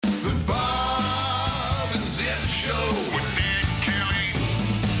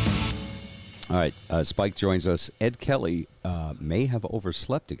All right, Spike joins us. Ed Kelly may have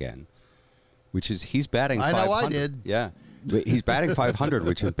overslept again, which is he's batting 500. I know I did. Yeah, he's batting 500,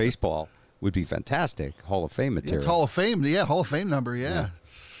 which in baseball would be fantastic. Hall of Fame material. It's Hall of Fame. Yeah, Hall of Fame number. Yeah.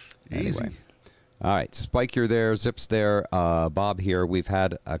 Easy. Anyway. All right, Spike, you're there. Zip's there. Bob here. We've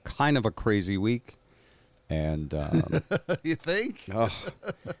had a kind of a crazy week. And you think?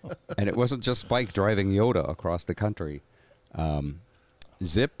 And it wasn't just Spike driving Yoda across the country.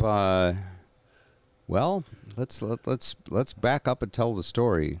 Zip, well, let's back up and tell the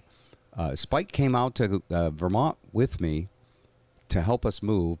story. Spike came out to Vermont with me to help us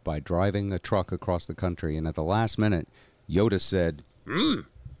move by driving a truck across the country. And at the last minute, Yoda said,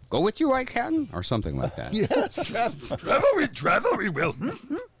 "Go with you, I can," or something like that. Yes, travel we will.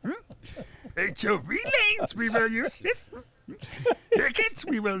 HOV lanes we will use. Tickets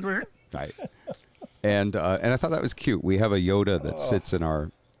we will learn. Right. And I thought that was cute. We have a Yoda that sits in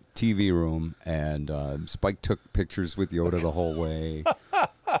our TV room, and Spike took pictures with Yoda the whole way.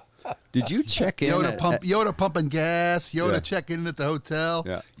 Did you check in? Yoda pumping gas. Yoda checking in at the hotel.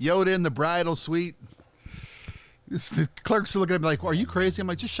 Yeah. Yoda in the bridal suite. The clerks are looking at me like, "Are you crazy?" I'm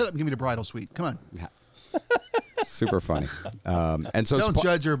like, "Just shut up and give me the bridal suite. Come on." Yeah. Super funny. And so don't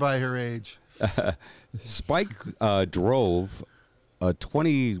judge her by her age. Spike drove a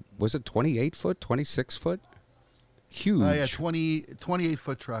 28 foot, 26 foot, huge. Yeah,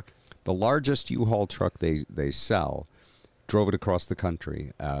 28-foot truck. The largest U-Haul truck they sell. Drove it across the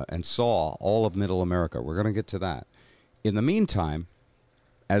country and saw all of Middle America. We're going to get to that. In the meantime,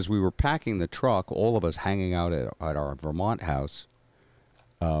 as we were packing the truck, all of us hanging out at our Vermont house,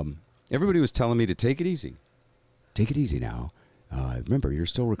 everybody was telling me to take it easy. Take it easy now. Remember, you're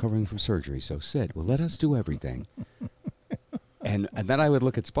still recovering from surgery, so sit. Well, let us do everything. and then I would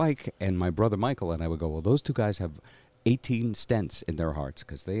look at Spike and my brother Michael, and I would go, well, those two guys have 18 stents in their hearts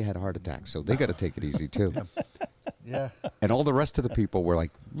because they had heart attacks, so they got to take it easy, too. Yeah. And all the rest of the people were,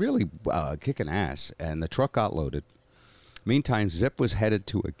 like, really kicking ass, and the truck got loaded. Meantime, Zip was headed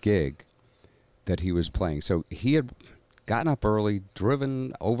to a gig that he was playing. So he had gotten up early,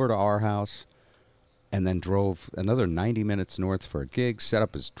 driven over to our house, and then drove another 90 minutes north for a gig, set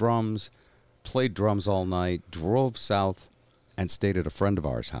up his drums, played drums all night, drove south, and stayed at a friend of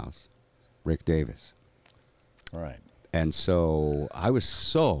ours' house, Rick Davis. All right. And so I was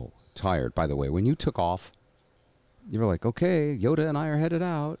so tired. By the way, when you took off, you were like, okay, Yoda and I are headed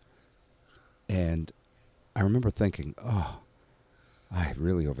out. And I remember thinking, oh, I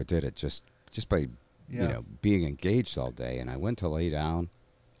really overdid it just by being engaged all day. And I went to lay down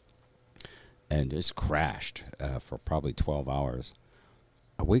and just crashed for probably 12 hours.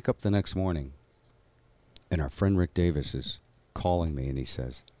 I wake up the next morning, and our friend Rick Davis is calling me, and he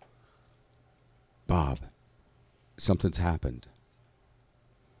says, Bob, something's happened.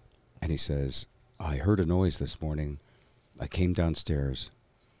 And he says, I heard a noise this morning. I came downstairs,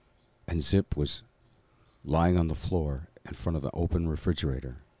 and Zip was lying on the floor in front of an open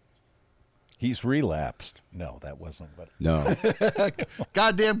refrigerator. He's relapsed. No, that wasn't what. No.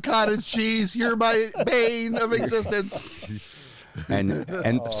 Goddamn cottage cheese! You're my bane of existence.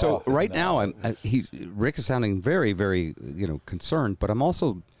 And so right now, Rick is sounding very, very concerned. But I'm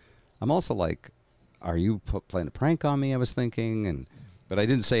also like, are you playing a prank on me? I was thinking, but I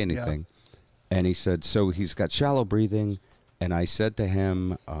didn't say anything. Yeah. And he said, so he's got shallow breathing. And I said to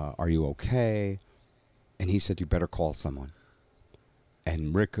him, are you okay? And he said, you better call someone.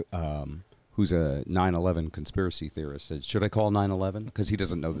 And Rick, who's a 9/11 conspiracy theorist, said, should I call 9/11? Because he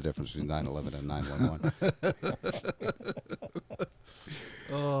doesn't know the difference between 9/11 and 911.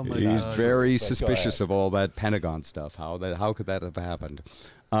 Oh my God. He's very suspicious of all that Pentagon stuff. How could that have happened?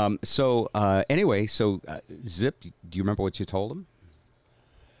 Anyway, Zip, do you remember what you told him?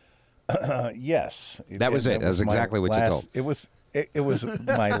 Yes. That was it. That was exactly what you told. It was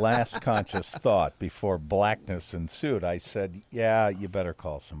my last conscious thought before blackness ensued. I said, yeah, you better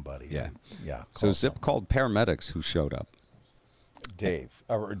call somebody. Yeah. Yeah. So Zip called paramedics who showed up. Davis.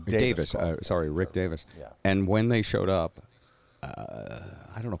 Rick Davis. Yeah. And when they showed up,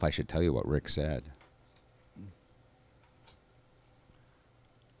 I don't know if I should tell you what Rick said.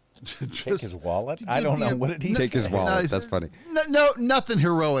 Take his wallet? I don't know. What did he say? Take his wallet. That's funny. No, nothing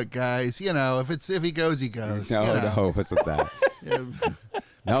heroic, guys. If he goes, he goes. No, it wasn't that.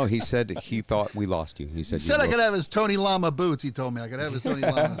 No, he said he thought we lost you. He said I could have his Tony Lama boots. He told me I could have his Tony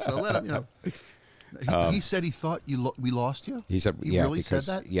Lama. So let him. He said he thought we lost you. He said, he really said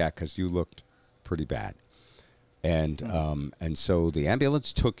that. Yeah, because you looked pretty bad. And so the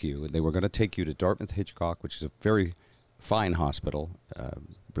ambulance took you, and they were going to take you to Dartmouth Hitchcock, which is a very fine hospital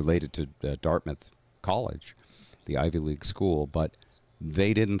related to Dartmouth College, the Ivy League school. But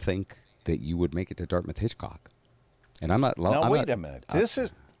they didn't think that you would make it to Dartmouth Hitchcock. And I'm not. Now, I'm wait not, a minute.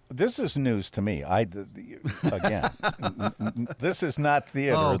 This is news to me. Again, this is not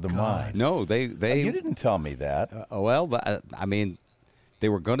theater of the mind. No, they. You didn't tell me that. I mean, they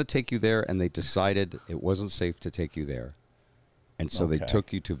were going to take you there, and they decided it wasn't safe to take you there, and so they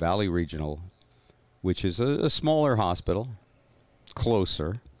took you to Valley Regional, which is a smaller hospital,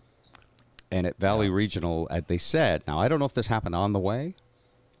 closer. And at Valley Regional, they said, now I don't know if this happened on the way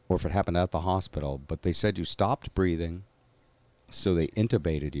or if it happened at the hospital, but they said you stopped breathing, so they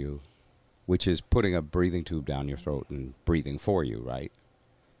intubated you, which is putting a breathing tube down your throat and breathing for you, right?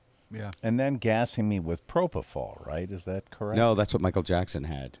 Yeah. And then gassing me with propofol, right? Is that correct? No, that's what Michael Jackson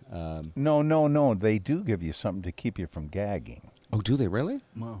had. No. They do give you something to keep you from gagging. Oh, do they really?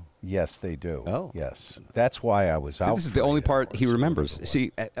 Wow. Yes, they do. Oh. Yes. That's why I was out. This is the only part he remembers.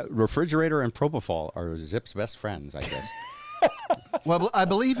 See, refrigerator and propofol are Zip's best friends, I guess. Well, I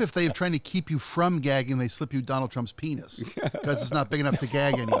believe if they're trying to keep you from gagging, they slip you Donald Trump's penis because it's not big enough to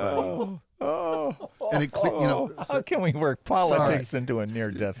gag anybody. And it, how can we work politics into a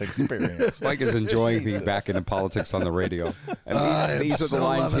near-death experience? Mike is enjoying being back into politics on the radio. And these are the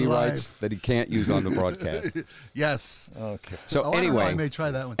lines he writes that he can't use on the broadcast. Yes. Okay. So I anyway, I may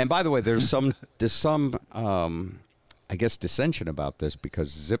try that one. And by the way, there's some I guess, dissension about this because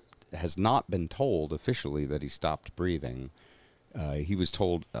Zip has not been told officially that he stopped breathing. He was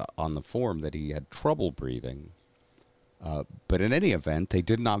told on the form that he had trouble breathing. But in any event, they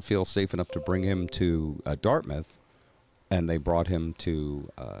did not feel safe enough to bring him to Dartmouth, and they brought him to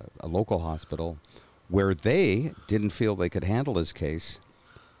a local hospital where they didn't feel they could handle his case,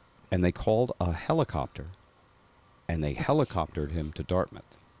 and they called a helicopter, and they helicoptered him to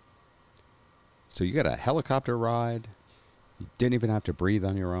Dartmouth. So you got a helicopter ride. You didn't even have to breathe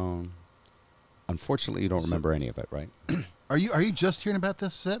on your own. Unfortunately, you don't remember any of it, right? Are you just hearing about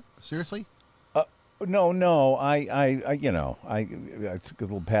this, Zip? Seriously? No. I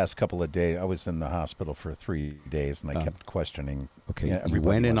the past couple of days, I was in the hospital for 3 days, and I kept questioning. Okay, you you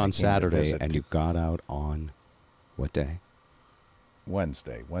went in when on they came to Saturday, visit. and you got out on what day?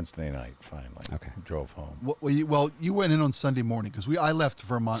 Wednesday night. Finally, Okay. Drove home. Well, you went in on Sunday morning because I left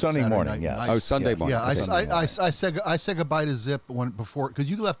Vermont Sunday Saturday morning, night. yes. Oh, Sunday Yes. morning. Yeah, Okay. I said goodbye to Zip before because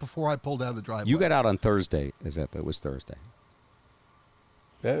you left before I pulled out of the driveway. You got out on Thursday, Zip. It was Thursday.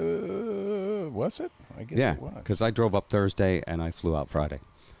 Was it? I guess Yeah, it was. because I drove up Thursday and I flew out Friday.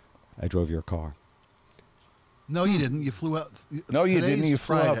 I drove your car. No, you didn't. You flew out. No, you didn't. Today's You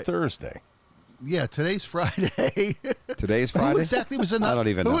flew Friday. out Thursday. Yeah, today's Friday. Today's Friday? Who exactly was in the, I don't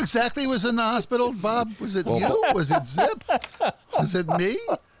even know. Who exactly was in the hospital, Bob? Was it you? Was it Zip? Was it me?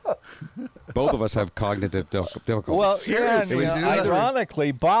 Both of us have cognitive difficulties. Well, Seriously, dude.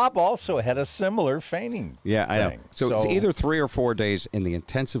 ironically, Bob also had a similar fainting. Yeah, I know. thing. So it's either 3 or 4 days in the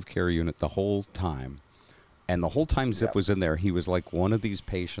intensive care unit the whole time. And the whole time Zip was in there, he was like one of these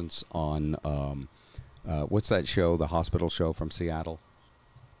patients on, what's that show, the hospital show from Seattle?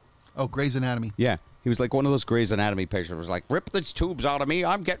 Oh, Grey's Anatomy. Yeah. He was like one of those Grey's Anatomy patients who was like, rip these tubes out of me.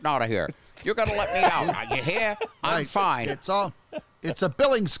 I'm getting out of here. You're going to let me out. Are you here? I'm Right. fine. It's a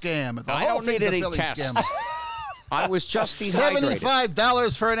billing scam. The I whole don't need thing's a any billing tests. scam. I was just dehydrated.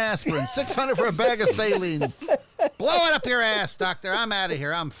 $75 for an aspirin, $600 for a bag of saline. Blow it up your ass, doctor. I'm out of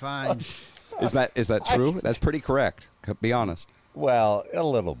here. I'm fine. Is that true? That's pretty correct. Be honest. Well, a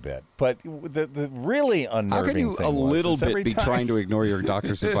little bit, but the really unnerving How can you thing a was little is every bit be time- trying to ignore your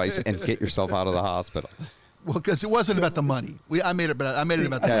doctor's advice and get yourself out of the hospital? Well, because it wasn't about the money. I made it about the money.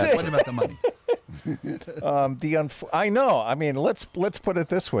 It wasn't about the money. I know. I mean, let's put it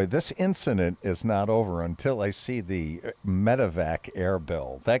this way: this incident is not over until I see the Medivac air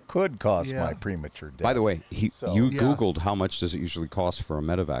bill. That could cause Yeah. my premature death. By the way, you Yeah. Googled how much does it usually cost for a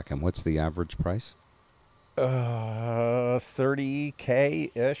Medivac, and what's the average price?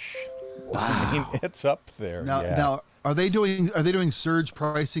 30K ish. Wow, I mean, it's up there. Now, are they doing surge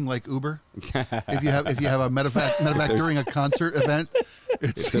pricing like Uber? if you have a Medivac during a concert event,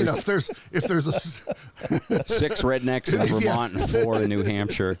 it's if there's a 6 rednecks in Yeah. Vermont and 4 in New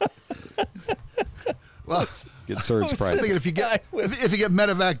Hampshire. well, Get surge I price. think if you get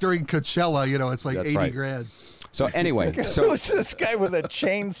Medivac during Coachella, it's like That's 80 right. grand. So anyway, Who's this guy with a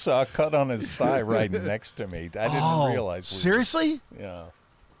chainsaw cut on his thigh right next to me? I didn't realize. Seriously? Yeah.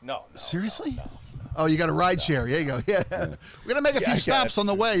 No. Seriously? Oh, you got a ride share. There you go. Yeah. We're going to make a few I stops guess. on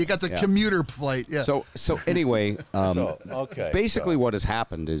the way. You got the Yeah. commuter flight. Yeah. So anyway, basically so- what has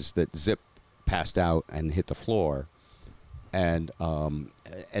happened is that Zip passed out and hit the floor, and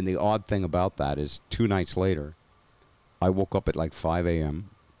the odd thing about that is 2 nights later, I woke up at like 5 a.m.,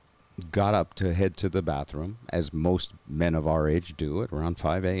 got up to head to the bathroom, as most men of our age do at around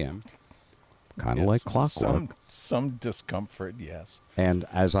 5 a.m., kind of like clockwork. Some discomfort, yes. And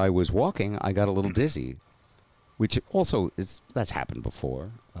as I was walking, I got a little dizzy, which also that's happened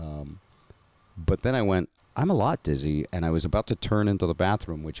before. But then I went, I'm a lot dizzy, and I was about to turn into the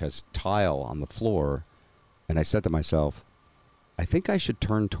bathroom, which has tile on the floor, and I said to myself, I think I should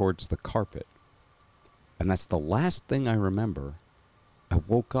turn towards the carpet. And that's the last thing I remember. I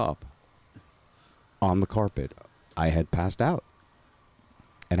woke up on the carpet. I had passed out.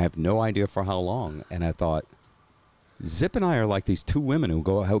 And I have no idea for how long. And I thought, Zip and I are like these two women who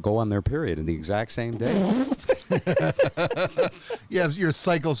go on their period in the exact same day. Yeah, your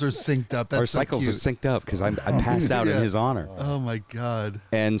cycles are synced up. That's Our so cycles cute. are synced up because I passed out in Yeah. his honor. Oh my God.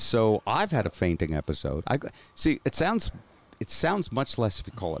 And so I've had a fainting episode. See, it sounds much less if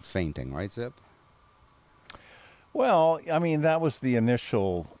you call it fainting, right, Zip? Well, I mean, that was the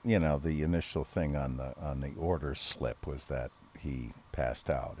initial, the initial thing on the order slip was that he passed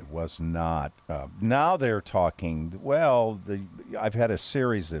out. It was not. Now they're talking. Well, I've had a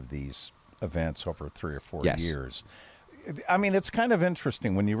series of these events over 3 or 4 Yes. years. I mean, it's kind of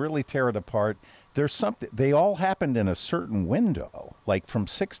interesting when you really tear it apart. There's something. They all happened in a certain window, like from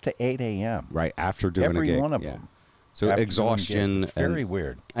 6 to 8 a.m. Right, after doing Every a gig. one of yeah. them. So After doing exhaustion. gigs. It's very and,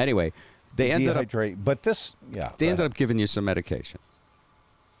 weird. Anyway, they ended up But this, yeah. they ended up giving you some medication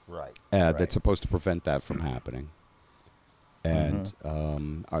right. that's supposed to prevent that from happening. And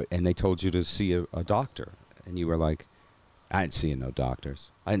and they told you to see a doctor, and you were like, I ain't seeing no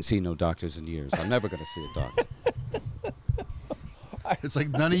doctors. I ain't seen no doctors in years. I'm never going to see a doctor. It's like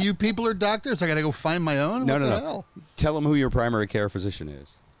none of you people are doctors. I got to go find my own. No, What no, the no. hell? Tell them who your primary care physician is.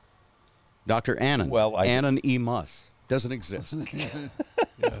 Dr. Annan. Well, Annan E. Muss. Doesn't exist.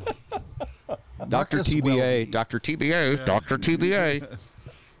 Dr. Marcus TBA. Welby. Dr. TBA. Dr. TBA.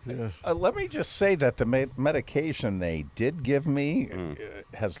 Let me just say that the medication they did give me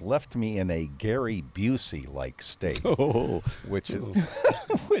has left me in a Gary Busey-like state, which is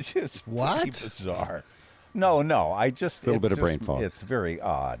What? pretty bizarre. No, I just Little bit of brain fog. It's very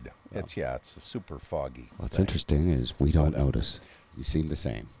odd. It's super foggy. What's thing. interesting is we don't notice. You seem the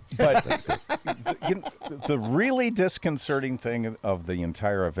same. But the really disconcerting thing of the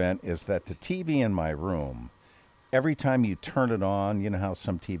entire event is that the TV in my room, every time you turn it on, you know how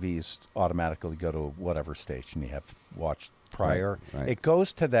some TVs automatically go to whatever station you have watched prior? Right. It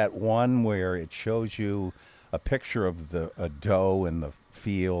goes to that one where it shows you a picture of a doe in the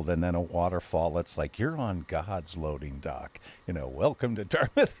field and then a waterfall. It's like you're on God's loading dock. Welcome to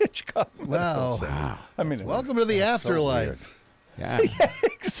Dartmouth Hitchcock. Wow. I mean, Welcome to the that's so afterlife. weird. Yeah.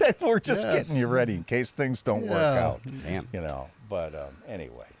 Except we're just Yes. getting you ready in case things don't work Yeah. out. Damn. But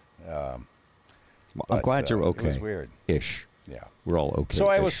anyway. Well, I'm But, glad you're okay. It was weird. Ish. Yeah. We're all okay. So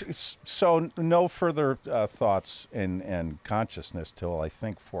I was no further thoughts and consciousness till I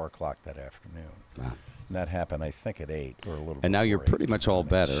think 4:00 that afternoon. Wow. And that happened I think at 8 or a little. And now you're before pretty 8. much all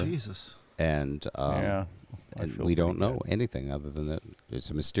better. Jesus. And Yeah. I and feel we don't pretty know good. anything other than that it's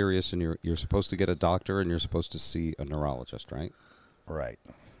mysterious, and you're supposed to get a doctor, and you're supposed to see a neurologist, right? Right.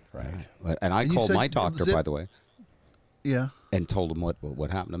 And I And you called said- my doctor, Zip- by the way, Yeah. and told him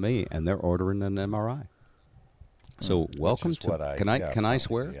what happened to me, and they're ordering an MRI. So welcome is to what I- can yeah, I probably,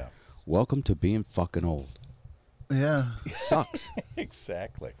 swear? yeah. Welcome to being fucking old. Yeah. It sucks.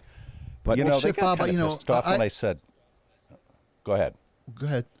 Exactly. But They shit, got Bob, kind of pissed off when I said. Go ahead. Go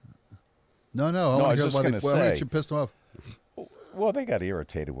ahead. No. I I want was to just hear gonna why say- you pissed them off. Well, they got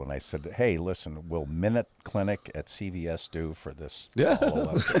irritated when I said, "Hey, listen, will Minute Clinic at CVS do for this?" Yeah.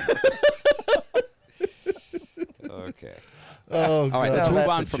 follow-up?" Okay. Oh, All right, God. let's No, move that's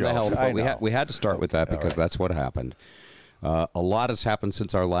on a from the joke. health. I But know. we had to start with that because right. that's what happened. A lot has happened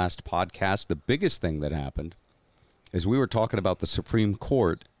since our last podcast. The biggest thing that happened is we were talking about the Supreme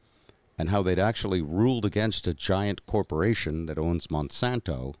Court and how they'd actually ruled against a giant corporation that owns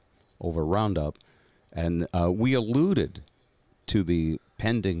Monsanto over Roundup. And we alluded to the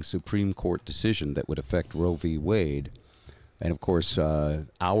pending Supreme Court decision that would affect Roe v. Wade. And, of course,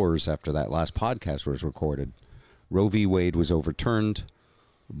 hours after that last podcast was recorded, Roe v. Wade was overturned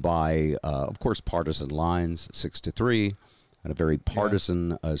by, of course, partisan lines, 6-3, and a very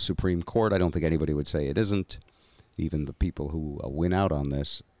partisan Supreme Court. I don't think anybody would say it isn't, even the people who win out on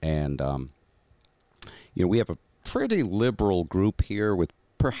this. And, we have a pretty liberal group here with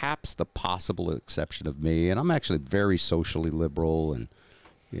perhaps the possible exception of me. And I'm actually very socially liberal and,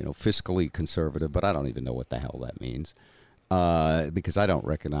 fiscally conservative, but I don't even know what the hell that means because I don't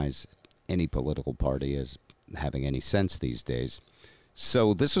recognize any political party as having any sense these days.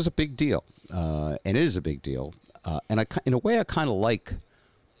 So this was a big deal, and it is a big deal. And in a way, I kind of like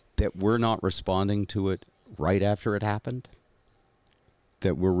that we're not responding to it right after it happened.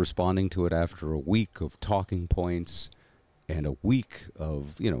 that we're responding to it after a week of talking points and a week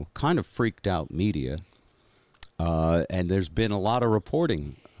of, kind of freaked out media. And there's been a lot of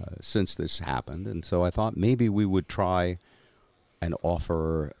reporting since this happened. And so I thought maybe we would try and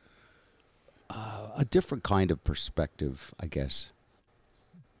offer a different kind of perspective, I guess,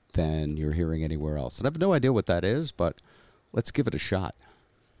 than you're hearing anywhere else. And I have no idea what that is, but let's give it a shot.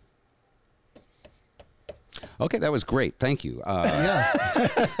 Okay, that was great. Thank you. Yeah.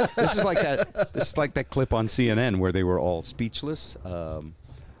 This is like that. This is like that clip on CNN where they were all speechless.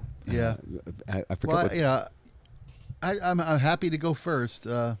 Yeah. I forget. Well, what, I'm happy to go first.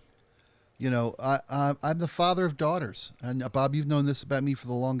 I'm the father of daughters, and Bob, you've known this about me for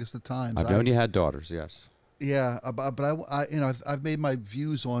the longest of times. I've known you had daughters. Yes. Yeah, but I've made my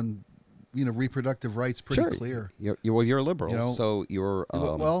views on, reproductive rights pretty clear. You're a liberal, so you're.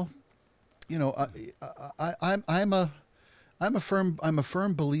 I'm a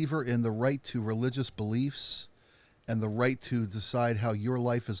firm believer in the right to religious beliefs, and the right to decide how your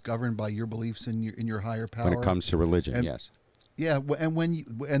life is governed by your beliefs in your higher power. When it comes to religion, yes. Yeah,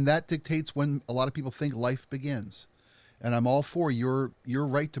 and that dictates when a lot of people think life begins, and I'm all for your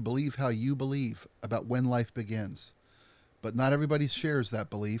right to believe how you believe about when life begins, but not everybody shares that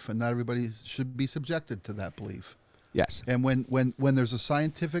belief, and not everybody should be subjected to that belief. Yes. And when there's a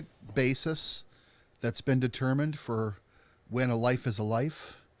scientific basis that's been determined for when a life is a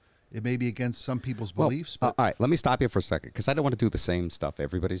life, it may be against some people's beliefs. But all right, let me stop you for a second because I don't want to do the same stuff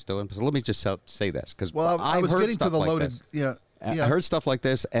everybody's doing. So let me just say this because I was getting to the loaded. Yeah. I heard stuff like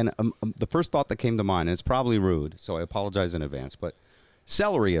this, and the first thought that came to mind, and it's probably rude, so I apologize in advance, but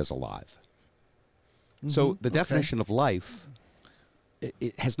celery is alive. Mm-hmm. So the definition of life,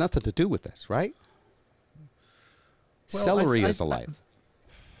 it has nothing to do with this, right? Well, celery is alive.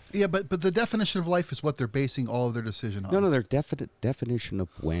 Yeah, but the definition of life is what they're basing all of their decision on. No, their definition of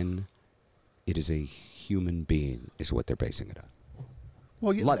when it is a human being is what they're basing it on.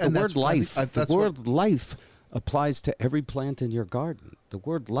 Well, the word life. The word life applies to every plant in your garden. The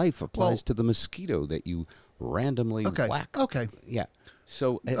word life applies to the mosquito that you randomly whack. Okay. Yeah.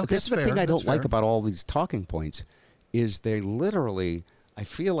 So this is the thing I don't like about all these talking points is they literally, I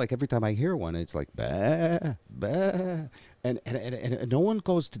feel like every time I hear one, it's like, bah, bah. And no one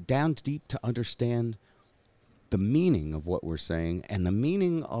goes down deep to understand the meaning of what we're saying and the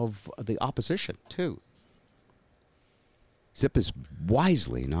meaning of the opposition, too. Zip is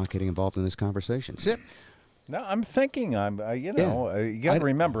wisely not getting involved in this conversation. Zip. No, I'm thinking. You got to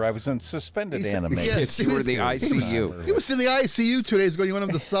remember, I was in suspended animation. Yes, you were in the ICU. He was in the ICU 2 days ago. You want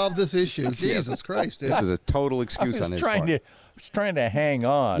him to solve this issue? Jesus Christ! Dude. This is a total excuse on his part. I was trying to hang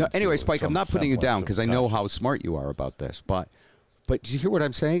on. No, anyway, Spike, I'm not putting you down because I know how smart you are about this. But do you hear what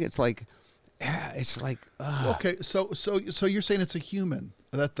I'm saying? It's like. Okay, so you're saying it's a human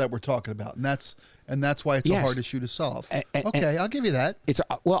that we're talking about, and that's why it's a hard issue to solve. Okay, I'll give you that.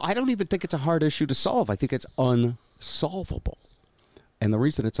 I don't even think it's a hard issue to solve. I think it's unsolvable. And the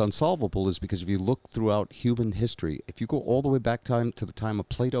reason it's unsolvable is because if you look throughout human history, if you go all the way back to the time of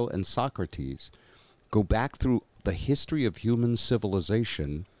Plato and Socrates, go back through the history of human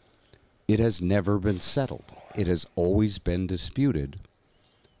civilization, it has never been settled. It has always been disputed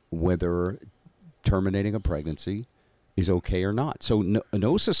whether terminating a pregnancy is okay or not. So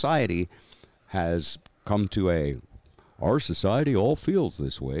no society has come to our society all feels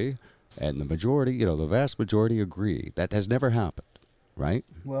this way, and the majority, the vast majority agree. That has never happened, right?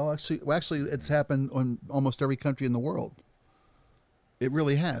 Well, actually, it's happened on almost every country in the world. It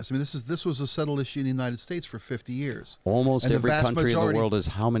really has. I mean, this was a settled issue in the United States for 50 years. Almost every country in the world is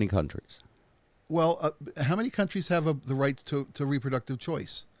how many countries? Well, how many countries have the right to reproductive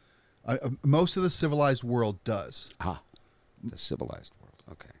choice? Most of the civilized world does. The civilized world.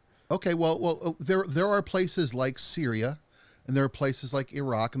 Okay. Okay. Well, there are places like Syria, and there are places like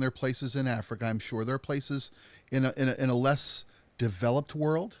Iraq, and there are places in Africa. I'm sure there are places in a less developed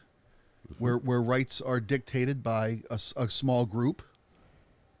world where rights are dictated by a small group,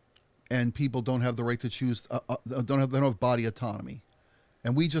 and people don't have the right to choose. They don't have body autonomy,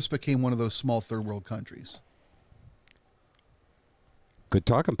 and we just became one of those small third world countries. Good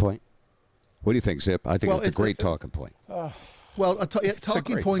talking point. What do you think, Zip? I think it's a great talking point. Talking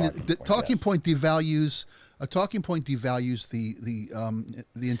point devalues. A talking point devalues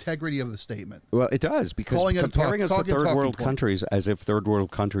the integrity of the statement. Well, it does because comparing us to third world countries as if third world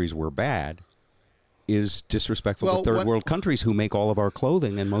countries were bad is disrespectful to third world countries who make all of our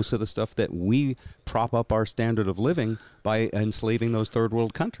clothing and most of the stuff that we prop up our standard of living by enslaving those third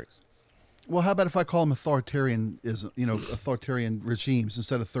world countries. Well, how about if I call them authoritarian regimes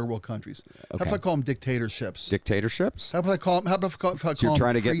instead of third world countries? How Okay. if I call them dictatorships? Dictatorships? How about I call them? How about if I call So you're them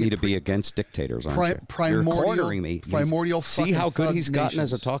trying to get me to be against dictators, aren't you? You're cornering me. primordial. See how good fucking he's gotten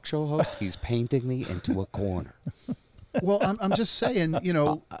as a nations. talk show host? He's painting me into a corner. Well, I'm just saying,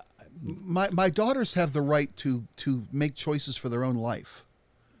 my daughters have the right to make choices for their own life.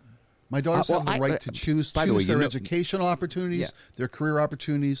 My daughters well, have the right to choose by the way, their educational opportunities, Yeah. their career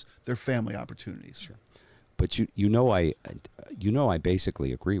opportunities, their family opportunities. Sure. But I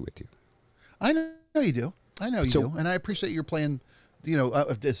basically agree with you. I know you do. I know you do, and I appreciate you're playing,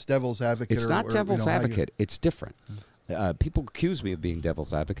 this devil's advocate. It's not devil's advocate. It's different. People accuse me of being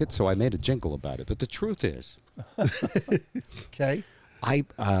devil's advocate, so I made a jingle about it. But the truth is, Okay. I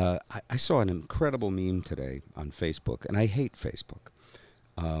saw an incredible meme today on Facebook, and I hate Facebook.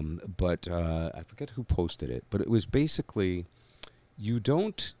 But I forget who posted it, but it was basically, you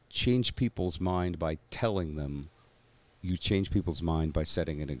don't change people's mind by telling them, you change people's mind by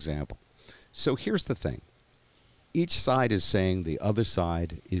setting an example. So here's the thing. Each side is saying the other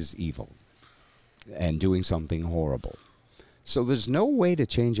side is evil and doing something horrible. So there's no way to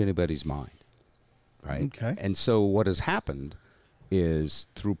change anybody's mind, right? Okay. And so what has happened is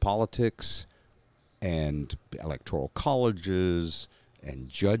through politics and electoral colleges and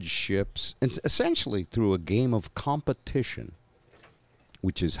judgeships, and essentially through a game of competition,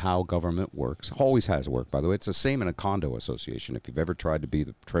 which is how government works. Always has worked, by the way. It's the same in a condo association. If you've ever tried to be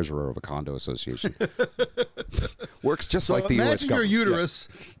the treasurer of a condo association, works just like the U.S. government.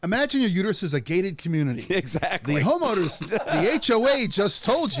 Imagine your uterus is a gated community. Yeah. Exactly. The homeowners, the HOA just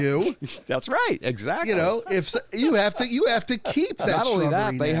told you. That's right. Exactly. If you have to keep that. Not only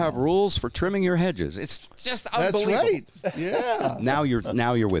that, shrubbery they now. have rules for trimming your hedges. It's just That's unbelievable. right. Yeah. Now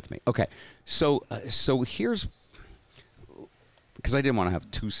you're with me. Okay. So here's, because I didn't want to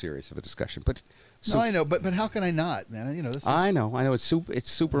have too serious of a discussion, but No, I know, but how can I not, man? This is, I know it's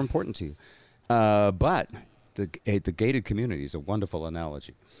super important to you. But the gated community is a wonderful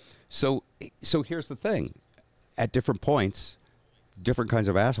analogy. So here's the thing: at different points, different kinds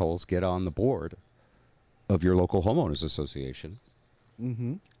of assholes get on the board of your local homeowners association,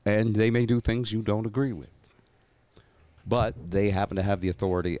 and they may do things you don't agree with, but they happen to have the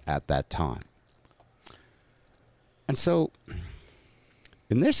authority at that time. And so,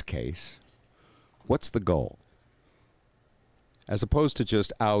 in this case, what's the goal? As opposed to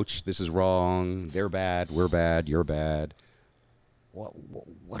just, ouch, this is wrong, they're bad, we're bad, you're bad. What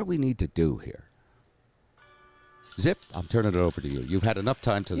do we need to do here? Zip, I'm turning it over to you. You've had enough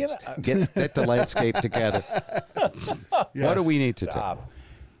time to get the landscape together. Yeah. What do we need to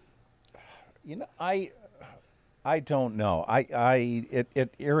do? I don't know.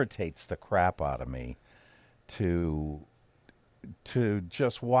 It irritates the crap out of me to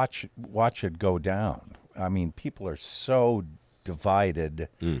just watch it go down. I mean, people are so divided.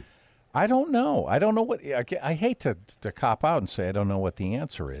 I don't know. I don't know what. I hate to cop out and say I don't know what the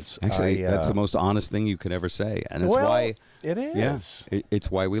answer is. Actually, that's the most honest thing you can ever say, and it's why it is. Yeah, it's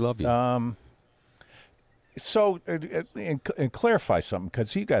why we love you. So, and clarify something,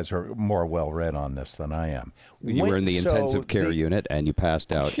 because you guys are more well-read on this than I am. You were in the intensive care unit, and you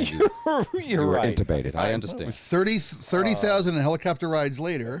passed out. And you you're were right. intubated. I understand. 30,000 helicopter rides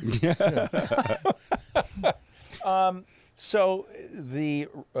later. So the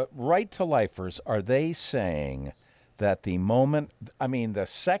right to lifers, are they saying that the moment, the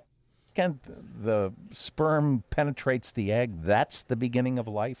second the sperm penetrates the egg, that's the beginning of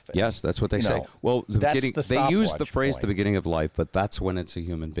life? Yes, that's what they say. Well, they use the phrase the beginning of life, but that's when it's a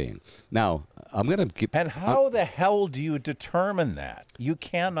human being. Now, I'm going to give... And how the hell do you determine that? You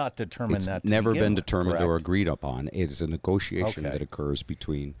cannot determine that. It's never been determined or correct? agreed upon. It is a negotiation that occurs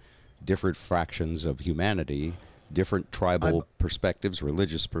between different fractions of humanity, different tribal perspectives,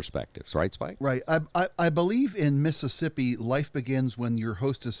 religious perspectives. Right, Spike? Right. I believe in Mississippi, life begins when your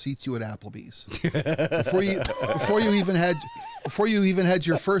hostess seats you at Applebee's. before you even had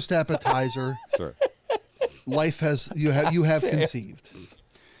your first appetizer, Sir. you have conceived.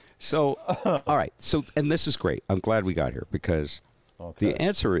 So, all right. So, and this is great. I'm glad we got here, because the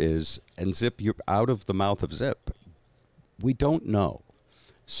answer is, and Zip, you're out of the mouth of Zip. We don't know.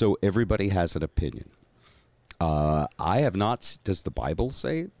 So everybody has an opinion. I have not. Does the Bible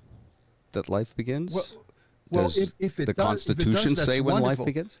say that life begins? Well, does if it the does, Constitution that's say when wonderful. life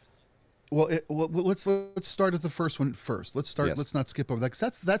begins? Well, let's start at the first one first. Let's start. Yes. Let's not skip over that,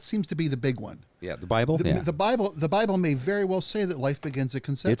 'cause that seems to be the big one. Yeah, the Bible. The Bible may very well say that life begins at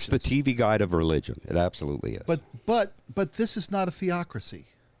conception. It's the TV guide of religion. It absolutely is. But this is not a theocracy.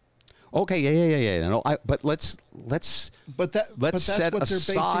 Okay, yeah. No, but let's But that's set what they're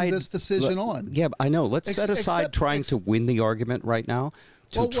aside basing this decision on. Yeah, I know. Let's set aside except- trying to win the argument right now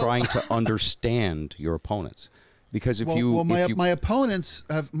to Well, trying to understand your opponents. Because if my opponents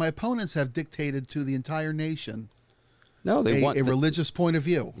have dictated to the entire nation no, they want a religious point of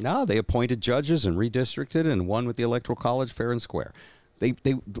view. No, they appointed judges and redistricted and won with the Electoral College fair and square. They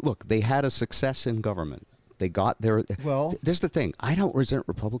look, they had a success in government. They got their Well, this is the thing. I don't resent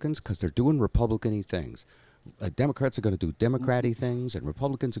Republicans because they're doing Republican-y things. Democrats are going to do Democrat-y things, and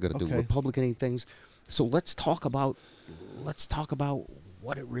Republicans are going to do Okay. Republican-y things. So let's talk about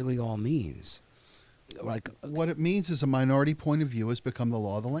what it really all means. Like what it means is a minority point of view has become the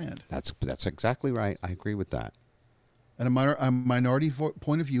law of the land, that's exactly right. I agree with that. and a minority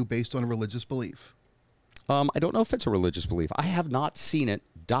point of view based on a religious belief. I don't know if it's a religious belief. I have not seen it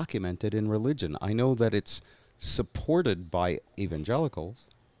documented in religion. I know that it's supported by evangelicals.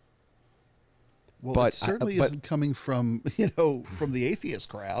 Well, But it certainly isn't coming from from the atheist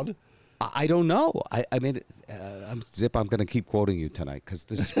crowd. I don't know. I mean, Zip. I'm going to keep quoting you tonight because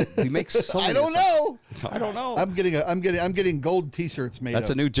we make so. I many don't know. I don't know. I'm getting gold T-shirts made. That's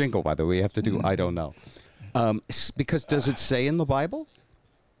up. a new jingle, by the way. You have to do. I don't know. Because does it say in the Bible?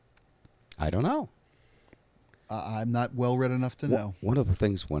 I don't know. I'm not well read enough to know. One of the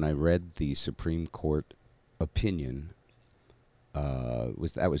things when I read the Supreme Court opinion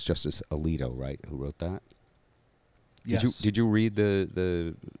was Justice Alito, right? Who wrote that? Yes. Did you read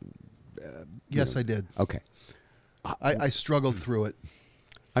the? Yes, I did. Okay. I struggled through it.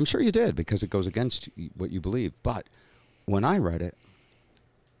 I'm sure you did because it goes against what you believe. But when I read it,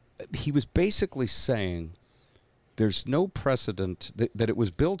 he was basically saying there's no precedent that it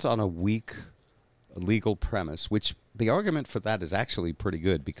was built on a weak legal premise, which the argument for that is actually pretty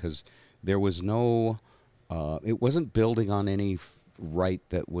good because there was no, it wasn't building on any right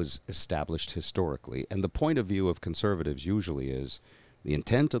that was established historically. And the point of view of conservatives usually is the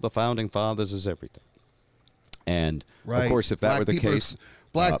intent of the founding fathers is everything. And Right. of course, if that were the case,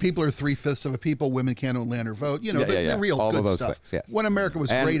 black people are 3/5 of a people. Women can't own land or vote. The real all good of those stuff. things. Yes. When America was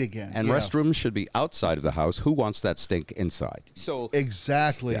great again. And yeah. restrooms should be outside of the house. Who wants that stink inside? So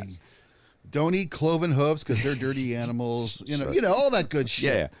Exactly. Yes. Don't eat cloven hooves because they're dirty animals. Sure. All that good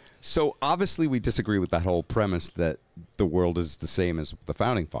shit. yeah. So obviously we disagree with that whole premise that the world is the same as the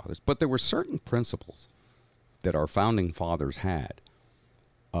founding fathers. But there were certain principles that our founding fathers had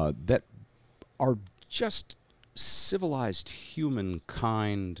that are just civilized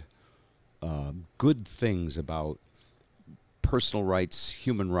humankind good things about personal rights,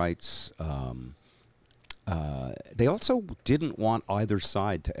 human rights. They also didn't want either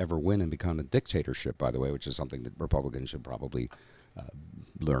side to ever win and become a dictatorship, by the way, which is something that Republicans should probably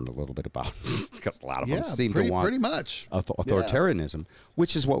learn a little bit about because a lot of them seem to want pretty much authoritarianism,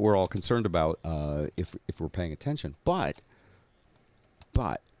 which is what we're all concerned about if we're paying attention. But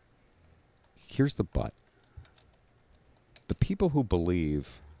here's the but. The people who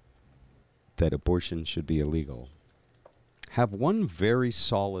believe that abortion should be illegal have one very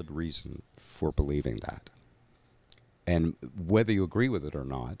solid reason for believing that. And whether you agree with it or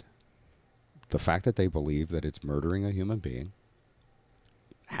not, the fact that they believe that it's murdering a human being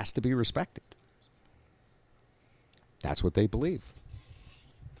has to be respected. That's what they believe.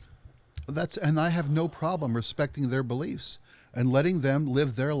 And I have no problem respecting their beliefs and letting them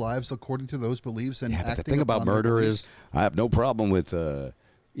live their lives according to those beliefs. And Yeah, but the acting thing about upon their murder beliefs. is I have no problem with,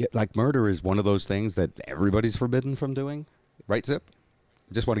 like murder is one of those things that everybody's forbidden from doing. Right, Zip?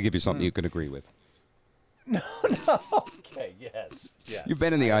 I just want to give you something you can agree with. No. Okay. Yes. You've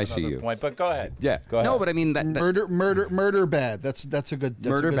been in the I have ICU. another point, but go ahead. Yeah. Go ahead. No, but I mean that murder bad. That's a good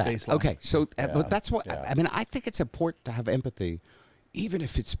murder bad. baseline. Okay, so Yeah, but that's what yeah. I mean. I think it's important to have empathy, even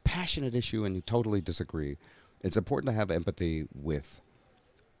if it's a passionate issue and you totally disagree. It's important to have empathy with,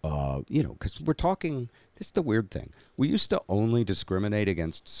 because we're talking. This is the weird thing. We used to only discriminate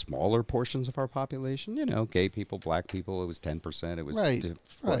against smaller portions of our population. Gay people, black people. It was 10%. It was Right.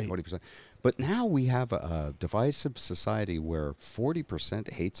 40%. But now we have a divisive society where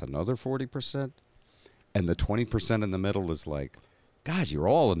 40% hates another 40%, and the 20% in the middle is like, God, you're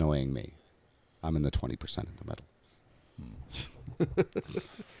all annoying me. I'm in the 20% in the middle.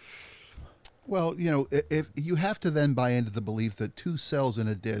 Well, if you have to then buy into the belief that 2 cells in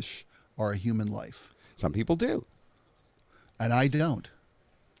a dish are a human life, Some people do. and I don't,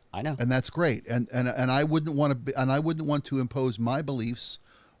 I know. and that's great. And I wouldn't want to impose my beliefs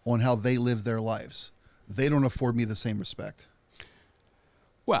on how they live their lives. They don't afford me the same respect.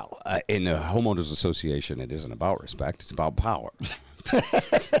 Well, in the homeowners association, it isn't about respect; it's about power.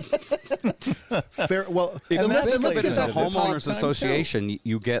 Fair. Well, If and you let- think and let's of it get as a back to the top. homeowners association,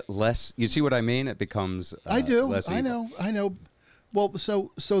 you get less. You see what I mean? It becomes. I do. Less I evil. know. I know. Well,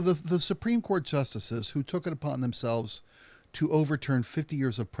 so the Supreme Court justices who took it upon themselves to overturn 50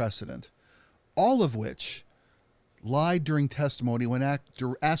 years of precedent, all of which lied during testimony when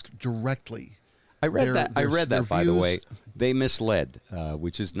asked directly. I read their- that. their- I read their that. By the views. way, they misled,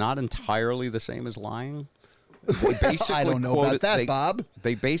 which is not entirely the same as lying. They basically I don't know quoted- about that, they- Bob.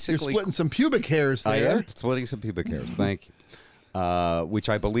 They You're basically splitting some pubic hairs I there. am splitting some pubic hairs. Thank you. Which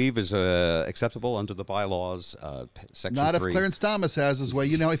I believe is acceptable under the bylaws, Section Not 3. if Clarence Thomas has his way.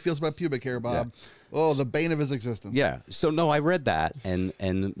 You know how he feels about pubic hair, Bob. Oh, the bane of his existence. Yeah. So no, I read that, and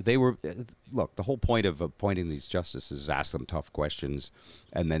they were look. The whole point of appointing these justices is ask them tough questions,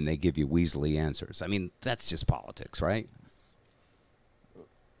 and then they give you weaselly answers. I mean, that's just politics, right?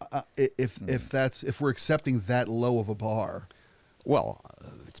 If we're accepting that low of a bar Well,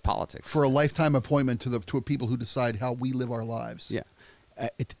 it's politics. for a lifetime appointment to people who decide how we live our lives. Yeah.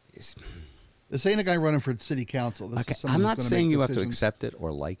 It's, This ain't a guy running for city council. This okay, is someone I'm who's not gonna saying make you have to decisions. accept it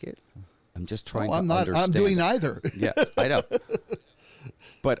or like it. I'm just trying No, to I'm not. understand. I'm doing it. neither. Yes, I know.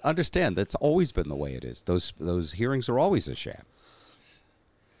 But understand that's always been the way it is. Those hearings are always a sham.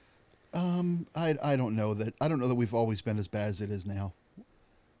 I don't know that. I don't know that we've always been as bad as it is now.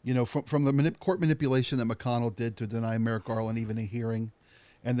 You know, from the court manipulation that McConnell did to deny Merrick Garland even a hearing,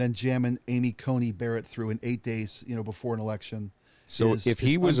 and then jamming Amy Coney Barrett through in 8 days, before an election. So if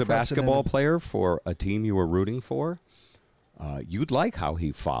he was a basketball unprecedented. player for a team you were rooting for, you'd like how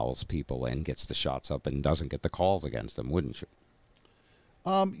he fouls people and gets the shots up and doesn't get the calls against them, wouldn't you?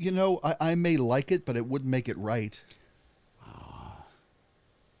 I may like it, but it wouldn't make it right.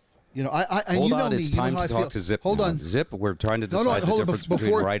 I Hold you know on, me, it's you know time how to I talk feel. to Zip. Hold now. on. Zip. We're trying to No, decide the hold on, difference between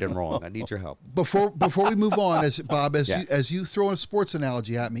before- right and wrong. I need your help. Before we move on, Bob, Yeah. as you throw a sports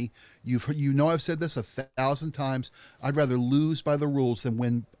analogy at me, I've said this 1,000 times. I'd rather lose by the rules than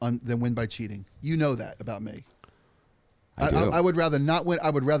win by cheating. You know that about me. I would rather not win. I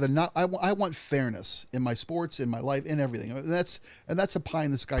would rather not. I want fairness in my sports, in my life, in everything. And that's a pie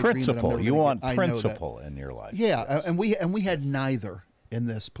in the sky dream that I'm Principle. never You gonna want get. I know that. principle in your life. Yeah, and we had neither in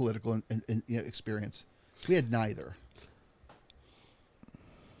this political experience. We had neither.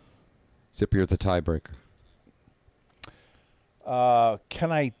 Zip, you're the tiebreaker.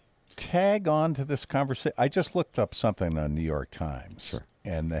 Can I tag on to this conversation? I just looked up something on New York Times. Sure.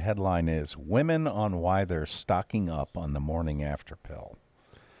 And the headline is Women on Why They're Stocking Up on the Morning After Pill.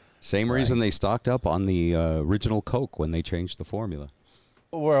 Same reason they stocked up on the original Coke when they changed the formula.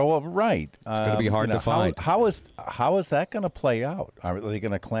 Well, right. It's gonna be hard to find. How is that going to play out? Are they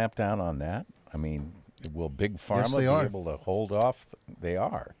going to clamp down on that? I mean, will Big Pharma they be are. able to hold off? They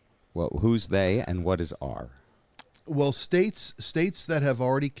are. Well, who's they and what is R? Well, states that have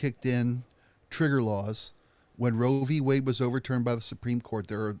already kicked in trigger laws. When Roe v. Wade was overturned by the Supreme Court,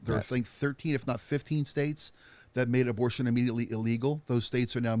 there are I Yes. think 13, if not 15 states that made abortion immediately illegal. Those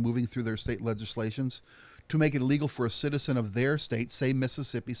states are now moving through their state legislations to make it illegal for a citizen of their state, say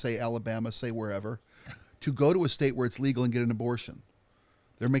Mississippi, say Alabama, say wherever, to go to a state where it's legal and get an abortion.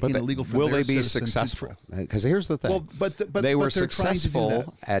 They're making it illegal for will their they be citizens successful? Because here's the thing. Well, but they were they're trying to do successful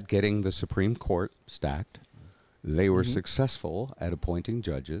that. at getting the Supreme Court stacked. They were Mm-hmm. successful at appointing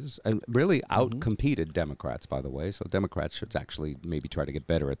judges and really outcompeted Democrats, by the way. So Democrats should actually maybe try to get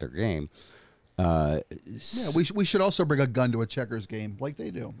better at their game. Yeah, we should also bring a gun to a checkers game like they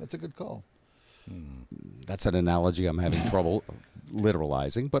do. That's a good call. That's an analogy I'm having trouble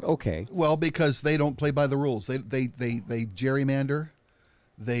literalizing, but okay. Well, because they don't play by the rules. They gerrymander,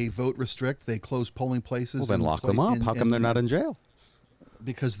 they vote restrict, they close polling places. Well, then and lock them up. How come they're not in jail?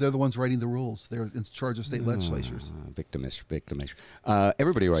 Because they're the ones writing the rules. They're in charge of Hmm. state legislatures. Victimish.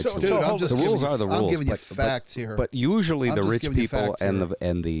 Everybody writes So- the so rules. hold The on. rules are the rules. I'm giving you but- facts here. But usually I'm the just rich giving you people facts and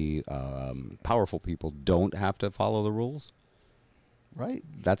here. the powerful people don't have to follow the rules. Right.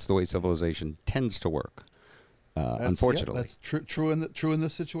 That's the way civilization tends to work. That's, Unfortunately. yeah, that's true in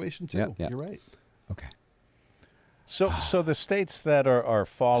this situation too. Yeah. You're right. Okay. So the states that are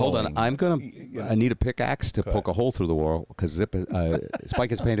following. Hold on. I need a pickaxe to poke a hole through the wall because Spike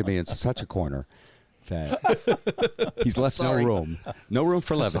has painted me in such a corner that he's left Sorry. no room. No room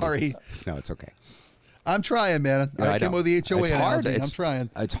for levity. Sorry. No, it's okay. I'm trying, man. Yeah, I came know. up with the HOA It's hard. analogy. I'm trying.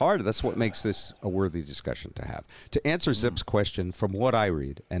 It's hard. That's what makes this a worthy discussion to have. To answer Zip's question, from what I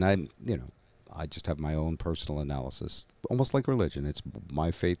read, and I just have my own personal analysis, almost like religion. It's my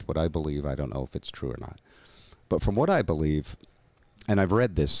faith, what I believe. I don't know if it's true or not. But from what I believe, and I've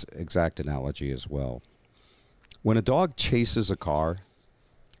read this exact analogy as well, when a dog chases a car,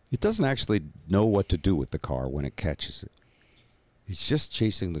 it doesn't actually know what to do with the car when it catches it. It's just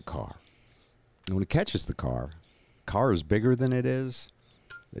chasing the car. And when it catches the car is bigger than it is.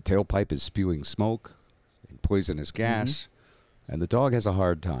 The tailpipe is spewing smoke and poisonous gas, and the dog has a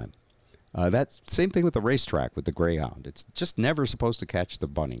hard time. That's same thing with the racetrack with the greyhound. It's just never supposed to catch the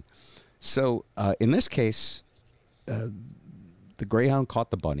bunny. So in this case, the greyhound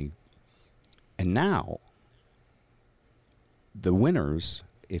caught the bunny, and now the winners,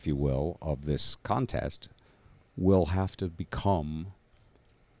 if you will, of this contest will have to become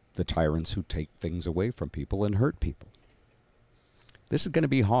the tyrants who take things away from people and hurt people. This is going to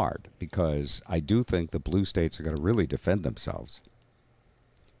be hard because I do think the blue states are going to really defend themselves.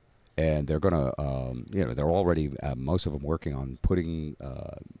 And they're going to, they're already, most of them working on putting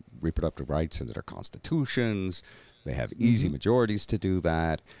reproductive rights into their constitutions. They have easy majorities to do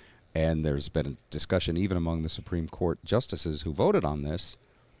that. And there's been a discussion even among the Supreme Court justices who voted on this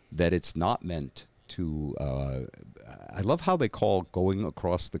that it's not meant to, I love how they call going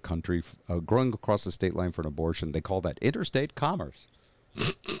across the country, going across the state line for an abortion, they call that interstate commerce.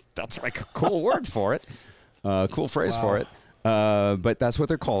 That's like a cool word for it, cool phrase for it. But that's what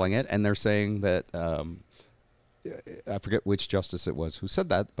they're calling it. And they're saying that, I forget which justice it was who said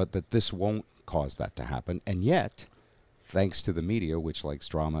that, but that this won't cause that to happen. And yet, thanks to the media, which likes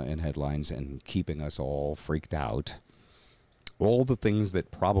drama and headlines and keeping us all freaked out, all the things that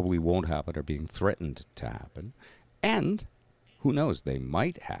probably won't happen are being threatened to happen. And who knows, they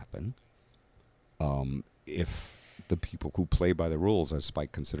might happen if the people who play by the rules, as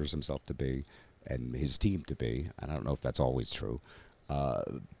Spike considers himself to be, and his team to be, and I don't know if that's always true,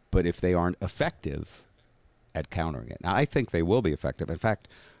 but if they aren't effective at countering it. Now, I think they will be effective. In fact,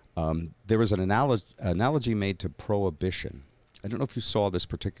 there was an analogy made to prohibition. I don't know if you saw this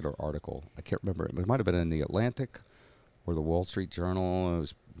particular article. I can't remember. It might have been in the Atlantic or the Wall Street Journal.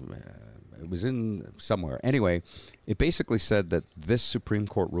 It was in somewhere. Anyway, it basically said that this Supreme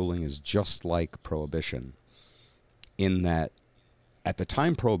Court ruling is just like prohibition in that at the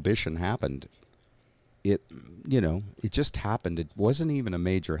time prohibition happened, it just happened. It wasn't even a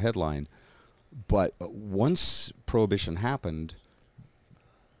major headline. But once prohibition happened,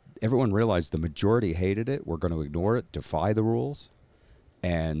 everyone realized the majority hated it. We're going to ignore it, defy the rules.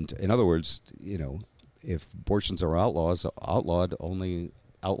 And in other words, if abortions are outlawed, only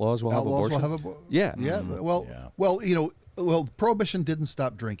outlaws will have abortions. Yeah. Well, prohibition didn't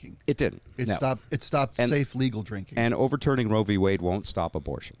stop drinking. It didn't. It stopped safe legal drinking. And overturning Roe v. Wade won't stop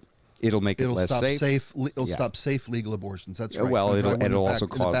abortion. It'll make it less safe. It'll stop safe legal abortions. That's right. Well, it'll also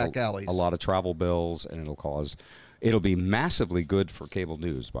cause a lot of travel bills, and it'll be massively good for cable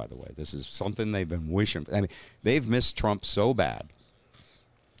news, by the way. This is something they've been wishing. I mean, they've missed Trump so bad.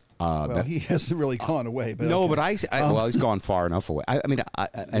 Well, he hasn't really gone away. But no, okay. but well, he's gone far enough away.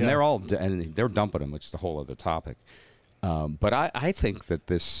 They're dumping him, which is the whole other topic. But I think that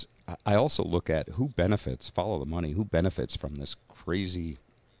this. I also look at who benefits. Follow the money. Who benefits from this crazy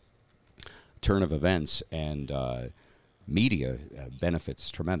turn of events, and media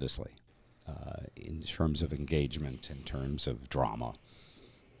benefits tremendously in terms of engagement, in terms of drama.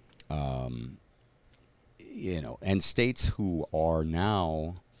 And states who are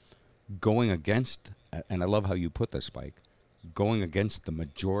now going against, and I love how you put this, Spike, going against the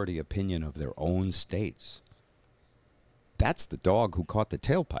majority opinion of their own states. That's the dog who caught the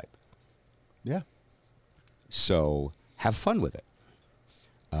tailpipe. Yeah. So have fun with it.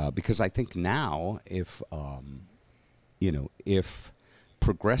 Because I think now, if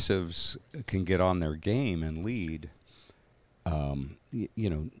progressives can get on their game and lead,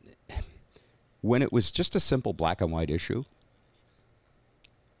 when it was just a simple black and white issue,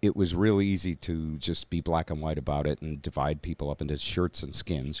 it was really easy to just be black and white about it and divide people up into shirts and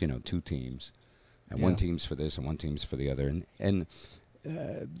skins, two teams. And one team's for this and one team's for the other. And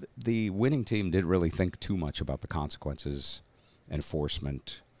the winning team didn't really think too much about the consequences,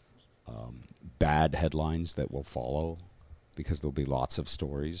 enforcement, bad headlines that will follow, because there'll be lots of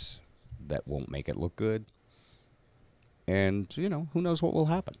stories that won't make it look good. And, who knows what will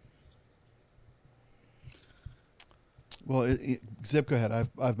happen. Well, Zip, go ahead.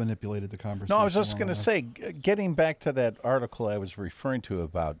 I've manipulated the conversation. No, I was just going to say, getting back to that article I was referring to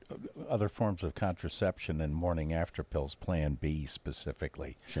about other forms of contraception and morning after pills, Plan B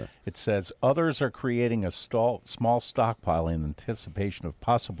specifically. Sure. It says others are creating a small stockpile in anticipation of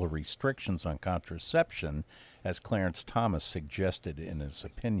possible restrictions on contraception, as Clarence Thomas suggested in his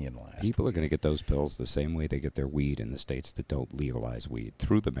opinion last People are week. going to get those pills the same way they get their weed in the states that don't legalize weed,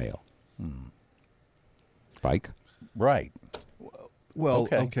 through the mail. Spike? Right. Well,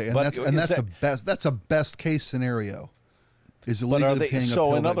 okay, and that's a best case scenario. Is illegally obtaining a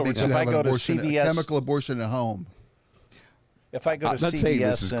pill in other that words, makes you if I have go to abortion, CVS, a chemical abortion at home. If I go to I'm not CVS saying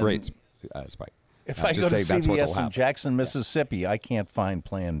this is and- great, Spike. If I'm I just go to saying that's what'll CVS in happen. Jackson, Mississippi, I can't find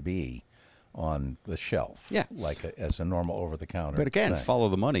Plan B on the shelf. Yeah. As a normal over-the-counter. But again, thing. follow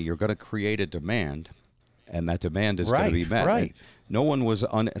the money. You're going to create a demand, and that demand is going to be met. Right. And no one was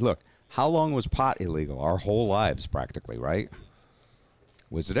look. How long was pot illegal? Our whole lives, practically, right?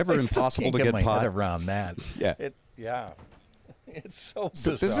 Was it ever I still impossible can't to get get my head pot? around that. Yeah. Yeah. It's so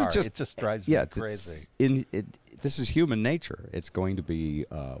So bizarre. this is just it just drives yeah, me crazy. This is human nature. It's going to be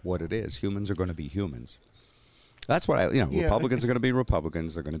what it is. Humans are going to be humans. That's what Yeah. Republicans are going to be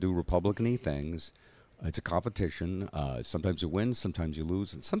Republicans. They're going to do Republican-y things. It's a competition. Sometimes you win, sometimes you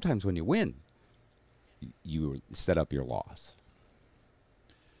lose, and sometimes when you win, you set up your loss.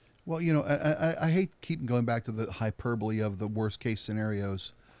 Well, I hate keeping going back to the hyperbole of the worst case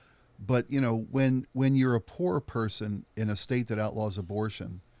scenarios, but when you're a poor person in a state that outlaws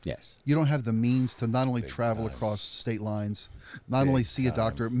abortion, Yes. you don't have the means to not only Big travel time. across state lines, not Big only see a time.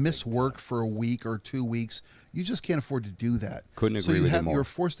 doctor, miss Big work time. for a week or 2 weeks. You just can't afford to do that. Couldn't so agree you with you have, more. You're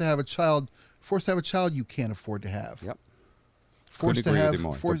forced to have a child. Forced to have a child you can't afford to have. Yep. Forced Couldn't to agree have. with you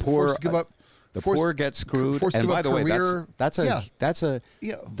more. Forced, the poor, forced to give up. the forced- poor get screwed. forced to And give by up the way, career. that's Yeah.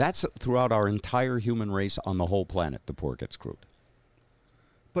 that's throughout our entire human race on the whole planet. The poor get screwed.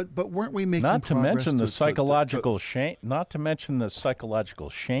 But weren't we making Not to progress mention the to- psychological shame. Not to mention the psychological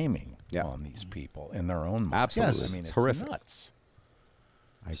shaming Yeah. on these people in their own minds. Absolutely. Yes. I mean, It's it's horrific. nuts.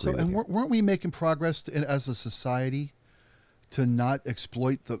 I agree So, with and you. weren't we making progress as a society to not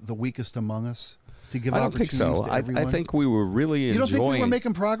exploit the weakest among us, to give I don't think opportunities so. to I everyone? think we were really You don't enjoying. think we were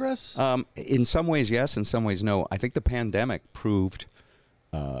making progress? In some ways, yes. In some ways, no. I think the pandemic proved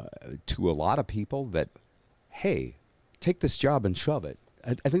to a lot of people that, hey, take this job and shove it.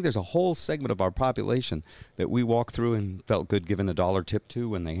 I think there's a whole segment of our population that we walked through and felt good giving a $1 tip to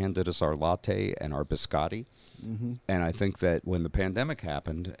when they handed us our latte and our biscotti. Mm-hmm. And I think that when the pandemic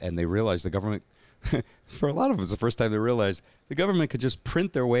happened and they realized the government, for a lot of us, the first time they realized the government could just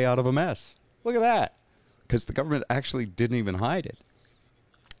print their way out of a mess. Look at that. Because the government actually didn't even hide it.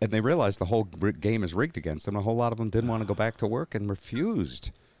 And they realized the whole game is rigged against them. A whole lot of them didn't want to go back to work and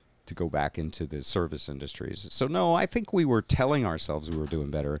refused to go back into the service industries. So, no, I think we were telling ourselves we were doing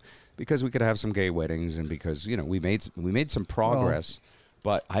better because we could have some gay weddings and because, we made some progress.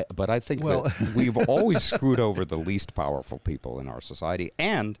 But I think that we've always screwed over the least powerful people in our society.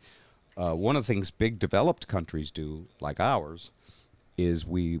 And one of the things big developed countries do, like ours, is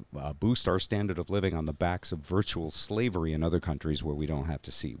we boost our standard of living on the backs of virtual slavery in other countries where we don't have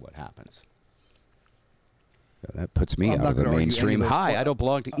to see what happens. That puts me I'm out not of the gonna argue any of mainstream. those Hi, po- I don't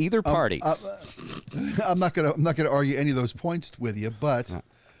belong to either party. I'm not gonna argue any of those points with you, but a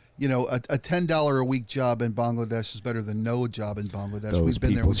 $10 a week job in Bangladesh is better than no job in Bangladesh. Those We've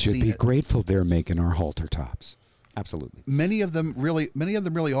been there. people We've should seen be it. grateful they're making our halter tops. Absolutely. Many of them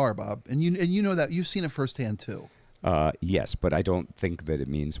really are, Bob, and you know that you've seen it firsthand too. Yes, but I don't think that it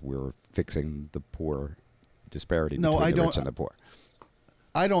means we're fixing the poor disparity No, between I the don't- rich and the poor.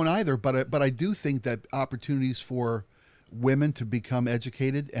 I don't either, but I do think that opportunities for women to become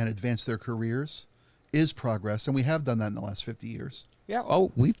educated and advance their careers is progress, and we have done that in the last 50 years. Yeah.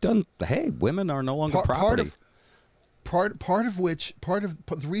 Oh, we've done. Hey, women are no longer property. Part of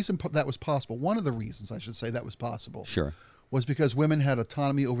the reason that was possible, one of the reasons I should say that was possible, Sure. was because women had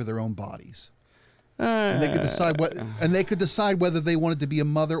autonomy over their own bodies. And they could decide whether they wanted to be a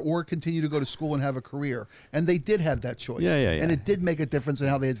mother or continue to go to school and have a career. And they did have that choice. Yeah. And it did make a difference in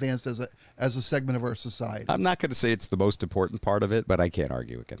how they advanced as a segment of our society. I'm not going to say it's the most important part of it, but I can't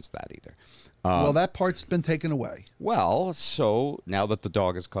argue against that either. Well, that part's been taken away. Well, so now that the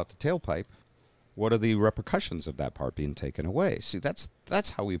dog has caught the tailpipe, what are the repercussions of that part being taken away? See, that's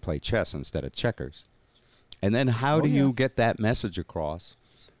how we play chess instead of checkers. And then how do you get that message across?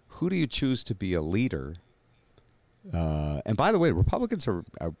 Who do you choose to be a leader? And by the way, Republicans are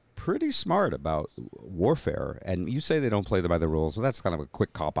pretty smart about warfare. And you say they don't play by the rules. Well, that's kind of a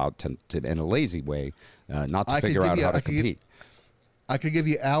quick cop-out in a lazy way, not to figure out how to compete. I could give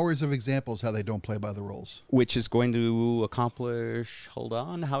you hours of examples how they don't play by the rules. Which is going to accomplish, hold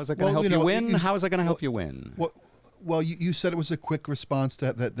on, how is that going to help you win? How is that going to help you win? Well, you said it was a quick response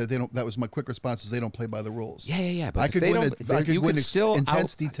to that they don't. That was my quick response. Is they don't play by the rules. Yeah. But I if could they go don't, into, I could you go could into still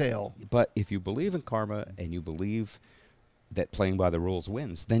intense detail. But if you believe in karma and you believe that playing by the rules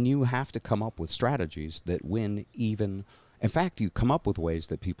wins, then you have to come up with strategies that win even. In fact, you come up with ways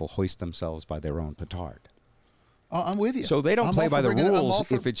that people hoist themselves by their own petard. I'm with you. So they don't I'm play all by for the bringing it- I'm all rules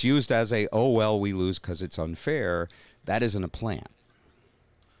for- if it's used as we lose because it's unfair. That isn't a plan.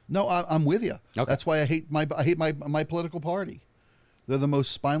 No, I'm with you. Okay. That's why I hate my political party. They're the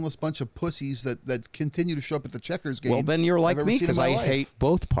most spineless bunch of pussies that continue to show up at the checkers game. Well, then you're like I've ever me seen in because my I life. hate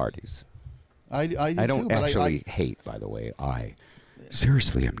both parties. I don't too, but actually hate, by the way. I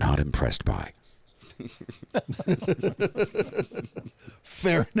seriously am not impressed by.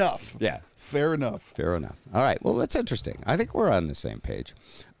 Fair enough. Yeah. Fair enough. Fair enough. All right. Well, that's interesting. I think we're on the same page.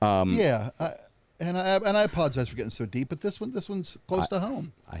 Yeah. And I apologize for getting so deep, but this one's close to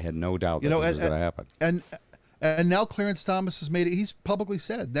home. I had no doubt that You know, this was going to happen. And now Clarence Thomas has made it. He's publicly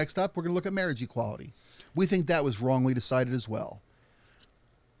said, next up, we're going to look at marriage equality. We think that was wrongly decided as well.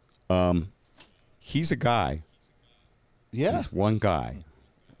 He's a guy. Yeah. He's one guy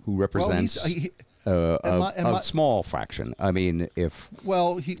who represents a small fraction. I mean, if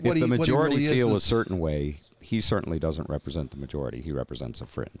the majority feel a certain way, he certainly doesn't represent the majority. He represents a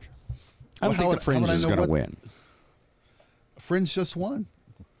fringe. I don't think the fringe is going to win. Fringe just won.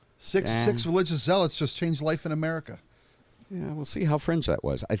 Six religious zealots just changed life in America. Yeah, we'll see how fringe that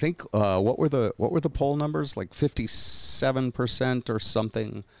was. I think what were the poll numbers? Like 57% or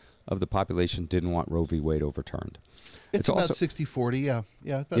something of the population didn't want Roe v. Wade overturned. It's about 60-40, yeah.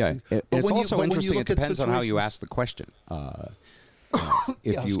 It's also interesting. It depends on how you ask the question.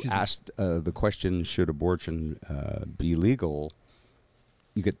 If you asked the question, should abortion be legal,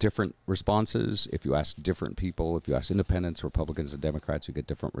 you get different responses. If you ask different people, if you ask independents, Republicans, and Democrats, you get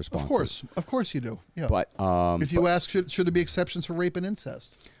different responses. Of course you do. Yeah. But if you ask, should there be exceptions for rape and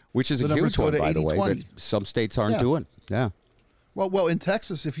incest? Which is a huge one, by the way, that some states aren't doing. Yeah. Well, in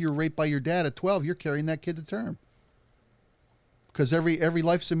Texas, if you're raped by your dad at 12, you're carrying that kid to term. Because every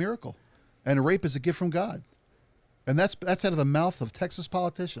life's a miracle, and a rape is a gift from God, and that's out of the mouth of Texas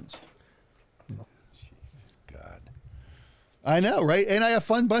politicians. God, I know, right? Ain't I a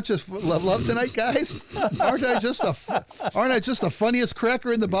fun bunch of love tonight, guys? Aren't I just the funniest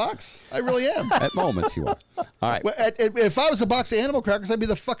cracker in the box? I really am. At moments, you are. All right. Well, if I was a box of animal crackers, I'd be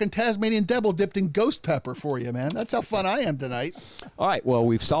the fucking Tasmanian devil dipped in ghost pepper for you, man. That's how fun I am tonight. All right. Well,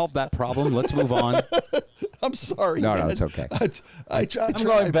 we've solved that problem. Let's move on. I'm sorry. No, man. it's okay. I'm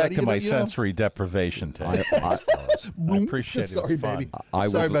going back to my sensory deprivation tape. I appreciate it. Sorry, It's fun. baby.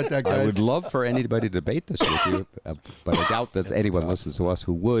 Sorry about that, guys. I would love for anybody to debate this with you, but I doubt that anyone listens to us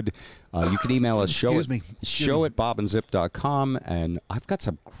who would. You can email us show at bobandzip.com, and I've got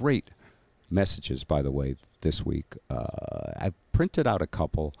some great messages, by the way, this week. I printed out a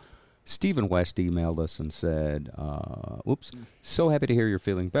couple. Stephen West emailed us and said, so happy to hear you're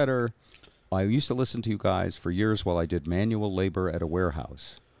feeling better. I used to listen to you guys for years while I did manual labor at a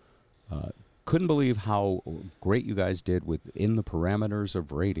warehouse. Couldn't believe how great you guys did within the parameters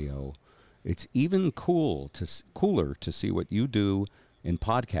of radio. It's even cooler to see what you do in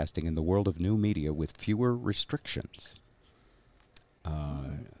podcasting in the world of new media with fewer restrictions.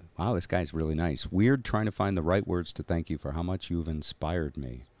 Wow, this guy's really nice. Weird trying to find the right words to thank you for how much you've inspired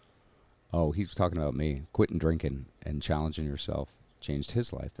me. Oh, he's talking about me. Quitting drinking and challenging yourself changed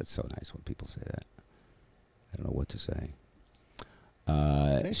his life. That's so nice when people say that. I don't know what to say.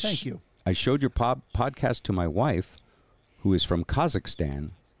 Thank you. I showed your podcast to my wife, who is from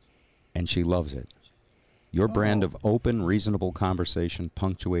Kazakhstan, and she loves it. Your brand of open, reasonable conversation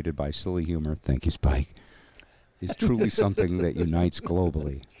punctuated by silly humor, thank you, Spike, is truly something that unites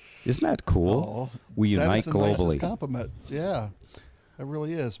globally. Isn't that cool? We unite globally. That is the nicest compliment. Yeah, it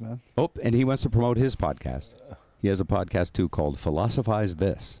really is, man. Oh, and he wants to promote his podcast. He has a podcast, too, called Philosophize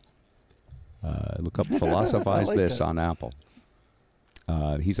This. Look up Philosophize This on Apple.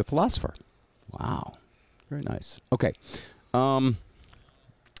 He's a philosopher. Wow. Very nice. Okay.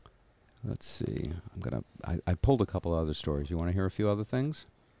 Let's see. I pulled a couple other stories. You want to hear a few other things?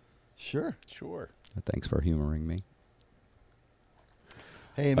 Sure. Thanks for humoring me.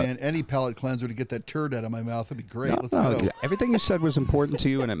 Hey, man, any palate cleanser to get that turd out of my mouth would be great. Let's go. Everything you said was important to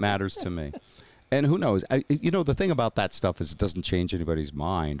you, and it matters to me. And who knows? The thing about that stuff is it doesn't change anybody's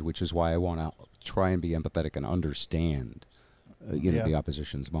mind, which is why I want to try and be empathetic and understand, the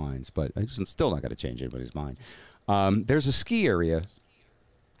opposition's minds. But it's still not going to change anybody's mind. There's a ski area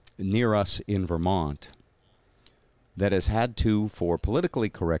near us in Vermont that has had to, for politically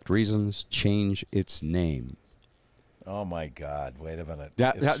correct reasons, change its name. Oh, my God. Wait a minute.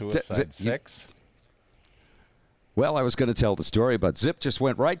 Is Suicide 6? Well, I was going to tell the story, but Zip just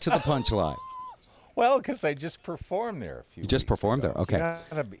went right to the punchline. Well, because I just performed there a few You just performed ago. there?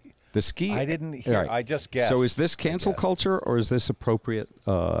 Okay. The ski... I didn't hear. Right. I just guessed. So is this cancel culture or is this appropriate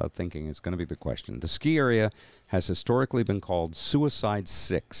thinking is going to be the question. The ski area has historically been called Suicide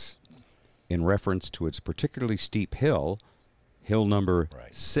 6 in reference to its particularly steep hill number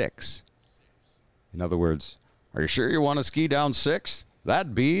 6. In other words, are you sure you want to ski down 6?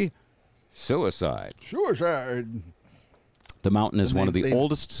 That'd be suicide. Suicide. The mountain is And one of the they've-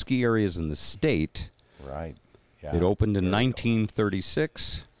 oldest ski areas in the state. Right. Yeah. It opened in Very old.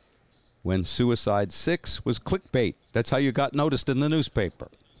 1936 when Suicide 6 was clickbait. That's how you got noticed in the newspaper.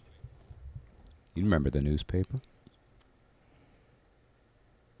 You remember the newspaper?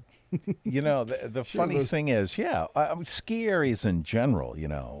 You know, the Sure, funny thing is, I mean, ski areas in general, you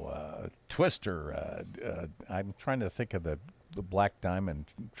know, Twister, I'm trying to think of the Black Diamond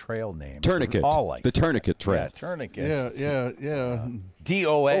Trail names. Tourniquet. All like The that. Tourniquet Trail. Yeah, Tourniquet. Yeah.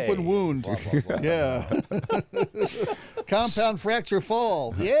 DOA. Open wound. Blah, blah, blah. Yeah. Compound fracture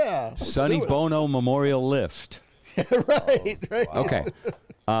fall. Yeah. Let's Sonny do it. Bono Memorial Lift. Right. Okay.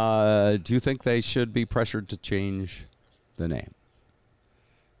 Do you think they should be pressured to change the name?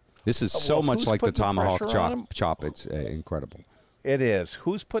 This is so well, much who's like the putting the tomahawk pressure on 'em? chop. It's incredible. It is.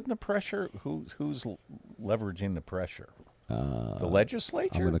 Who's putting the pressure? Who's leveraging the pressure? The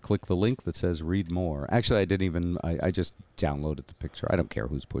legislature? I'm going to click the link that says read more. Actually, I didn't even, I just downloaded the picture. I don't care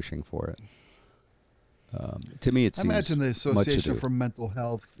who's pushing for it. To me, it I seems imagine the much Association ado. for Mental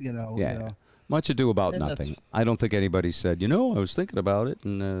Health, you know. Yeah, You know. much ado about And that's- nothing. I don't think anybody said, I was thinking about it,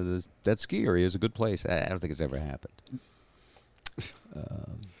 and that ski area is a good place. I don't think it's ever happened.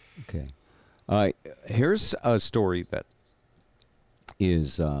 Okay. Here's a story that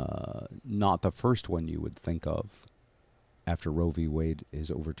is not the first one you would think of after Roe v. Wade is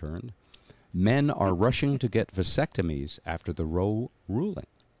overturned. Men are rushing to get vasectomies after the Roe ruling.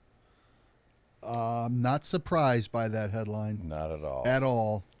 I'm not surprised by that headline Not at all. at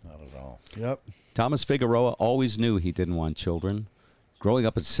all. Not at all. Yep. Thomas Figueroa always knew he didn't want children. Growing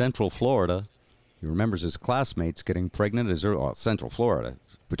up in Central Florida, he remembers his classmates getting pregnant as early. Oh, Central Florida.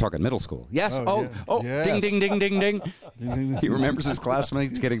 We're talking middle school. Yes. Oh, yeah. Ding, Yes. ding, ding, ding, ding. He remembers his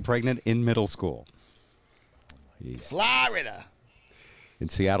classmates getting pregnant in middle school. Florida. In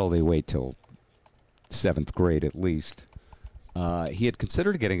Seattle, they wait till 7th grade at least. He had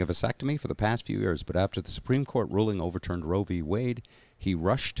considered getting a vasectomy for the past few years, but after the Supreme Court ruling overturned Roe v. Wade, he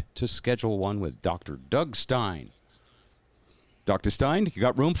rushed to schedule one with Dr. Doug Stein. Dr. Stein, you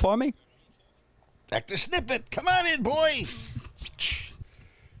got room for me? Dr. Snippet, come on in, boy.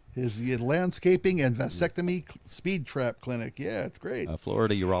 His landscaping and vasectomy speed trap clinic. Yeah, it's great. A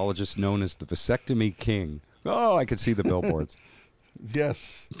Florida urologist known as the vasectomy king. Oh, I could see the billboards.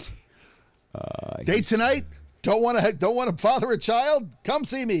 Yes. Date tonight? Don't want to father a child? Come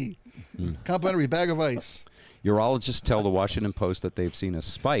see me. Complimentary bag of ice. Urologists tell the Washington Post that they've seen a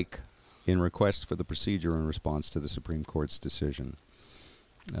spike in requests for the procedure in response to the Supreme Court's decision.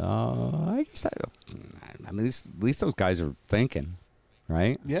 I guess I mean, at least those guys are thinking,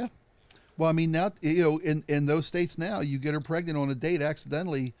 right? Yeah. Well, I mean, now, in those states now, you get her pregnant on a date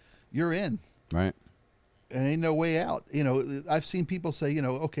accidentally, you're in. Right. And ain't no way out. I've seen people say,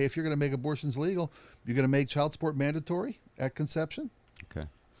 okay, if you're going to make abortions legal, you're going to make child support mandatory at conception. Okay.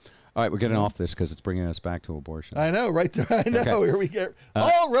 All right, we're getting off this because it's bringing us back to abortion. I know, right there. I know. Okay. Here we get.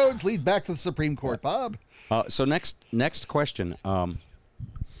 All roads lead back to the Supreme Court, Bob. So next question. I don't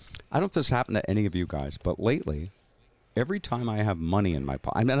know if this happened to any of you guys, but lately, every time I have money in my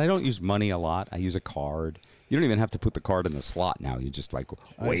pocket, I mean, I don't use money a lot. I use a card. You don't even have to put the card in the slot now. You just like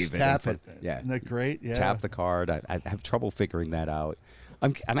wave just it. tap in it. front. Yeah. Isn't that great? Yeah. Tap the card. I have trouble figuring that out.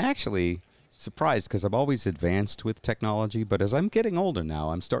 I'm actually surprised because I've always advanced with technology, but as I'm getting older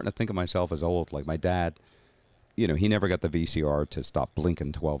now, I'm starting to think of myself as old. Like my dad, he never got the VCR to stop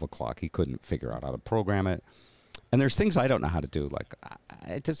blinking 12 o'clock. He couldn't figure out how to program it. And there's things I don't know how to do. Like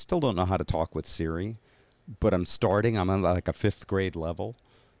I just still don't know how to talk with Siri, but I'm starting. I'm on like a 5th grade level.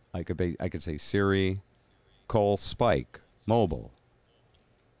 I could say Siri, call Spike mobile,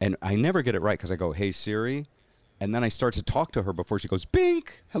 and I never get it right because I go, "Hey Siri," and then I start to talk to her before she goes,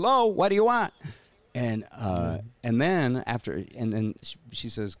 "Bink, hello, what do you want?" And then after, and then she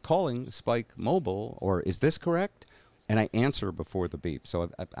says, "Calling Spike mobile," or "Is this correct?" And I answer before the beep. So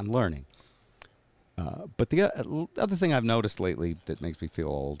I'm learning. But the other thing I've noticed lately that makes me feel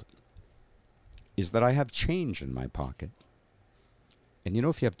old is that I have change in my pocket. And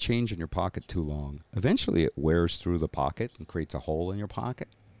if you have change in your pocket too long, eventually it wears through the pocket and creates a hole in your pocket.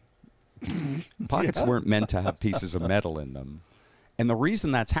 Pockets weren't meant to have pieces of metal in them. And the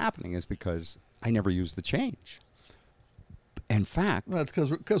reason that's happening is because I never use the change. In fact... Well, that's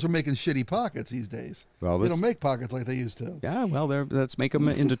because we're making shitty pockets these days. Well, they don't make pockets like they used to. Yeah, well, let's make them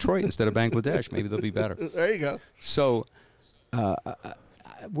in Detroit instead of Bangladesh. Maybe they'll be better. There you go. So...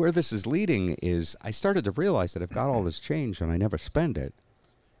 where this is leading is I started to realize that I've got all this change and I never spend it.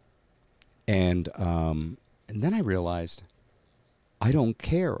 And then I realized I don't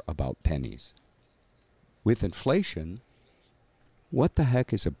care about pennies. With inflation, what the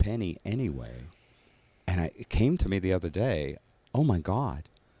heck is a penny anyway? And it came to me the other day, oh my God,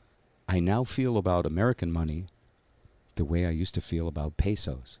 I now feel about American money the way I used to feel about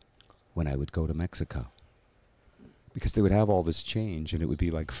pesos when I would go to Mexico. Because they would have all this change and it would be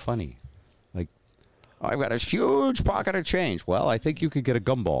like funny. Like, oh, I've got this huge pocket of change. Well, I think you could get a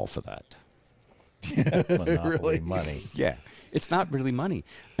gumball for that. Monopoly Really? money. Yeah, it's not really money.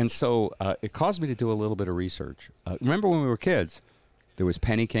 And so it caused me to do a little bit of research. Remember when we were kids, there was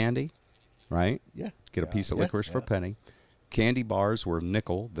penny candy, right? Yeah. Get a Yeah. piece of Yeah. licorice for a penny. Candy bars were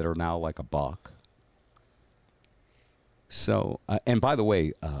nickel that are now like $1. So, and by the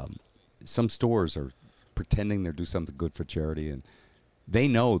way, some stores are pretending they're doing something good for charity, and they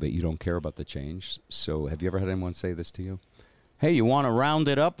know that you don't care about the change. So have you ever had anyone say this to you? Hey, you want to round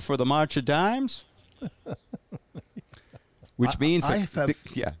it up for the March of Dimes? Which means I that,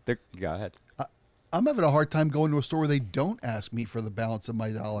 have- go ahead. I'm having a hard time going to a store where they don't ask me for the balance of my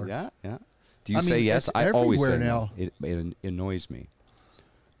dollar. Yeah, yeah. Do you I say mean, yes? it's I always say everywhere no. now. It annoys me.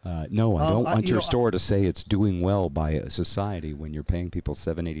 No, I don't want you your know, store to say it's doing well by a society when you're paying people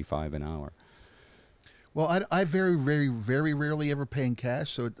 $7.85 an hour. Well, I very, very, very rarely ever pay in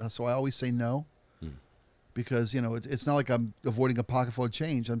cash, so I always say no. Because, it's not like I'm avoiding a pocket full of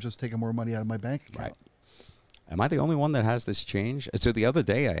change. I'm just taking more money out of my bank account. Right. Am I the only one that has this change? So the other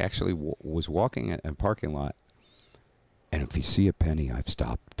day, I actually was walking in a parking lot, and if you see a penny, I've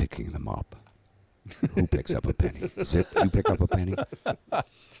stopped picking them up. Who picks up a penny? Zip, you pick up a penny?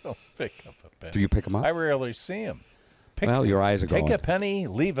 Don't pick up a penny. Do you pick them up? I rarely see them. Well, your eyes are Take going. a penny,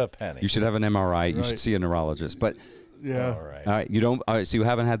 leave a penny. You should have an MRI. You should Right. see a neurologist. But Yeah. All right. all right, you don't. All right, so you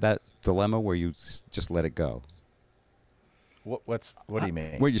haven't had that dilemma where you just let it go, What do you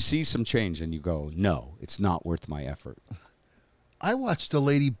mean? where you see some change and you go, no, it's not worth my effort. I watched a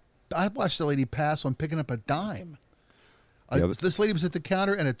lady pass on picking up a dime. The other- This lady was at the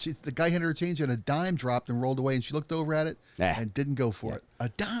counter, and the guy handed her change, and a dime dropped and rolled away, and she looked over at it and didn't go for it. A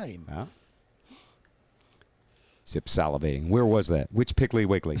dime. Huh? Zip salivating. Where was that? Which Piggly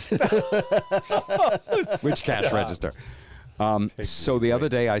Wiggly? Which cash register? So the other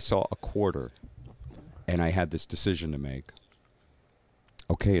day I saw a quarter, and I had this decision to make.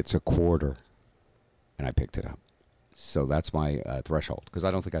 Okay, it's a quarter, and I picked it up. So that's my threshold, because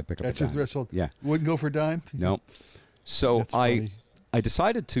I don't think I'd pick up That's a your dime. threshold. Yeah. Wouldn't go for a dime. No. So That's I funny.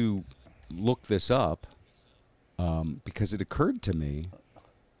 decided to look this up because it occurred to me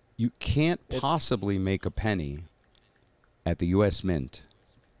you can't possibly make a penny at the U.S. Mint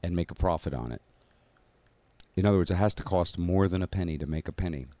and make a profit on it. In other words, it has to cost more than a penny to make a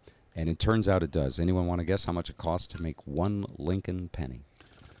penny. And it turns out it does. Anyone want to guess how much it costs to make one Lincoln penny?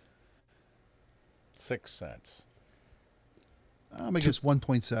 6 cents. I'll make this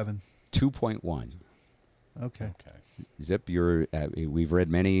 1.7. 2.1. Okay. Okay. Zip, we've read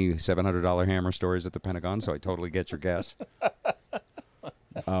many $700 hammer stories at the Pentagon, so I totally get your guess.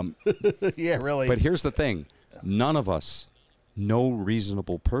 Yeah, really. But here's the thing. None of us, no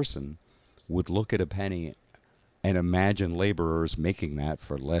reasonable person, would look at a penny and imagine laborers making that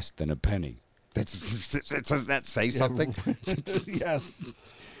for less than a penny. Doesn't that say something? Yes.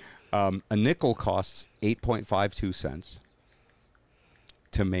 A nickel costs 8.52 cents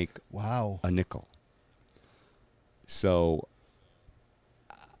to make Wow. a nickel. So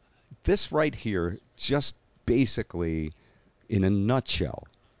this right here just basically, in a nutshell,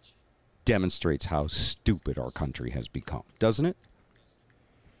 demonstrates how stupid our country has become, doesn't it?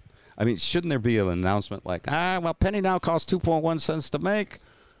 I mean, shouldn't there be an announcement like, well, penny now costs 2.1 cents to make,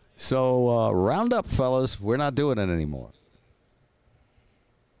 so round up, fellas, we're not doing it anymore.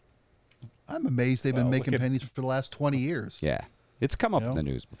 I'm amazed they've been Well, making look at- pennies for the last 20 years. Yeah, it's come up You in know? the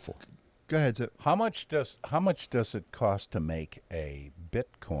news before. Go ahead, Zip. How much does it cost to make a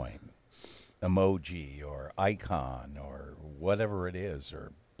Bitcoin emoji or icon or whatever it is,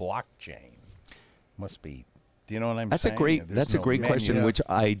 or blockchain? Must be. Do you know what I'm That's saying? a great. There's That's a no great question, Yeah. which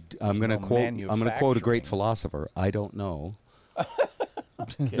I'm going to no quote. I'm going to quote a great manufacturing. philosopher. I don't know.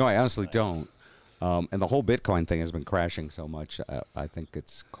 No, I honestly don't. And the whole Bitcoin thing has been crashing so much. I think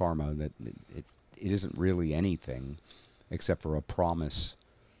it's karma that it isn't really anything except for a promise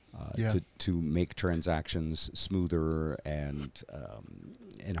Yeah. to make transactions smoother and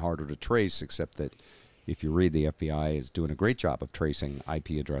harder to trace. Except that if you read, the FBI is doing a great job of tracing IP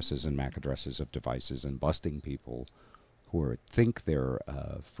addresses and MAC addresses of devices and busting people who think they're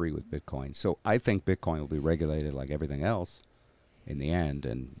free with Bitcoin. So I think Bitcoin will be regulated like everything else in the end,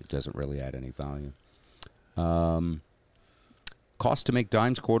 and it doesn't really add any value. Cost to make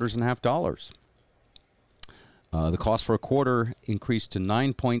dimes, quarters, and half dollars. The cost for a quarter increased to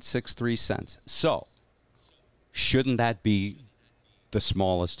 9.63 cents. So, shouldn't that be the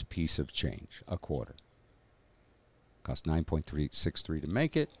smallest piece of change, a quarter? Costs $9.63 to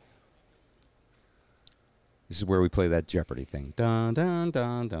make it. This is where we play that Jeopardy thing. Dun dun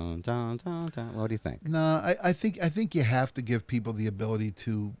dun dun dun dun dun. What do you think? No, I think you have to give people the ability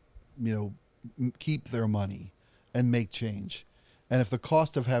to, keep their money and make change. And if the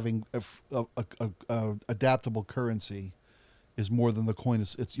cost of having a adaptable currency is more than the coin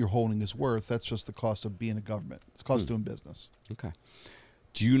you're holding is worth, that's just the cost of being a government. It's cost of doing business. Okay.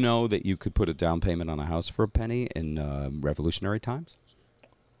 Do you know that you could put a down payment on a house for a penny in revolutionary times?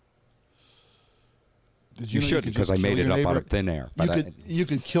 Did You know should, could because just I made kill it your up out neighbor? of thin air. You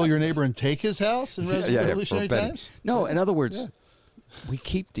could kill your neighbor and take his house in revolutionary for a penny. times? No, in other words, we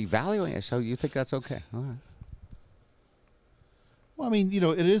keep devaluing it, so you think that's okay. All right. Well, I mean, it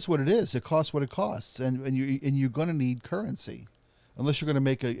is what it is. It costs what it costs, and you're going to need currency, unless you're going to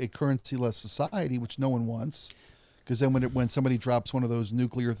make a currency-less society, which no one wants. Because then when somebody drops one of those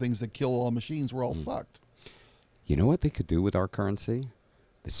nuclear things that kill all machines, we're all fucked. You know what they could do with our currency?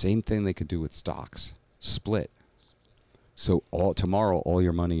 The same thing they could do with stocks. Split. So tomorrow all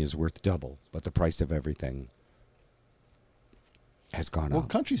your money is worth double, but the price of everything has gone Well, up.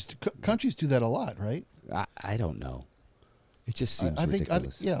 countries do that a lot, right? I don't know. It just seems I think,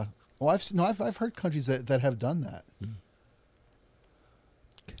 ridiculous. yeah. Well, I've heard countries that have done that.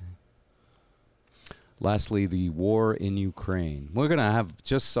 Okay. Lastly, the war in Ukraine. We're going to have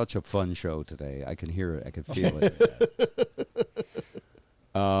just such a fun show today. I can hear it. I can feel it.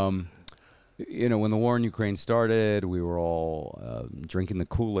 When the war in Ukraine started, we were all drinking the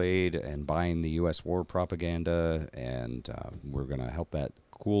Kool-Aid and buying the U.S. war propaganda, and we're going to help that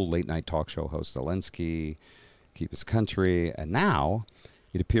cool late-night talk show host Zelensky keep his country. And now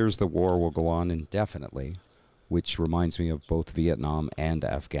it appears the war will go on indefinitely, which reminds me of both Vietnam and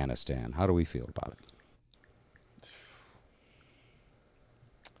Afghanistan. How do we feel about it?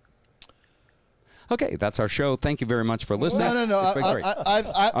 Okay, that's our show. Thank you very much for listening. No. It's been great.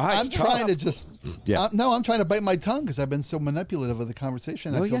 I'm trying to just. Yeah. I'm trying to bite my tongue because I've been so manipulative of the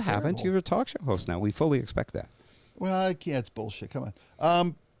conversation. No, I feel you haven't. terrible. You're a talk show host now. We fully expect that. Well, I can't. It's bullshit. Come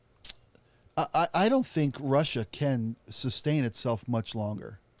on. I don't think Russia can sustain itself much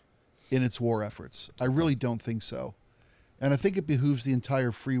longer in its war efforts. I really don't think so. And I think it behooves the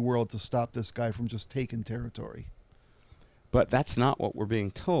entire free world to stop this guy from just taking territory. But that's not what we're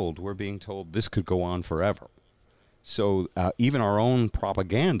being told. We're being told this could go on forever. So even our own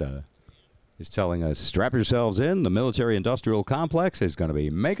propaganda is telling us, strap yourselves in. The military-industrial complex is going to be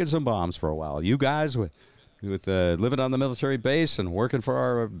making some bombs for a while. You guys with living on the military base and working for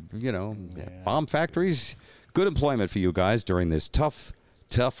our, bomb factories, good employment for you guys during this tough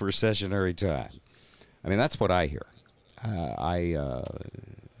recessionary time. I mean, that's what I hear.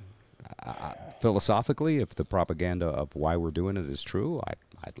 Philosophically, if the propaganda of why we're doing it is true,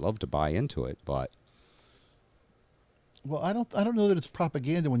 I'd love to buy into it, but Well, I don't know that it's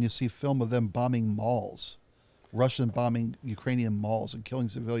propaganda when you see film of them bombing malls, Russian bombing Ukrainian malls and killing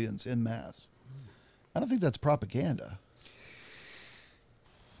civilians en masse. I don't think that's propaganda.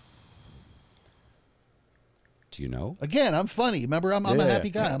 do you know? Again, I'm funny. Remember, I'm a happy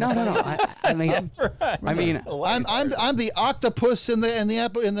guy. No. I mean, I'm the octopus in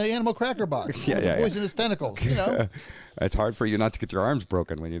the animal cracker box with the poisonous tentacles. It's hard for you not to get your arms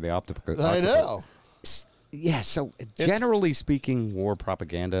broken when you're the octopus. I know. Yeah. So generally speaking, war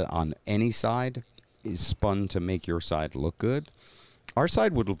propaganda on any side is spun to make your side look good. Our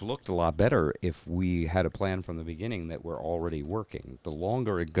side would have looked a lot better if we had a plan from the beginning that we're already working. The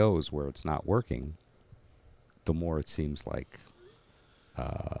longer it goes where it's not working, the more it seems like,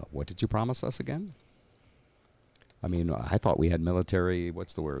 what did you promise us again? I mean, I thought we had military,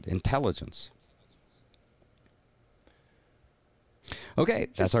 intelligence. Okay,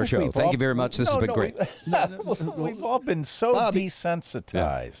 that's our show. Thank you very much. This has been great. We've all been so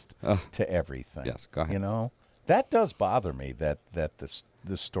desensitized to everything. Yes, go ahead. That does bother me that this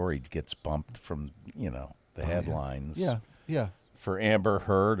story gets bumped from, the headlines. Yeah. For Amber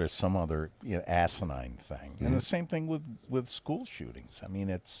Heard or some other asinine thing. And the same thing with school shootings. I mean,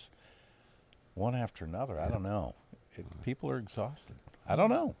 it's one after another. I don't know. People are exhausted. I don't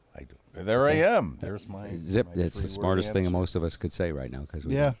know. There I am. There's my zip. my It's the three-word smartest thing answer. most of us could say right now.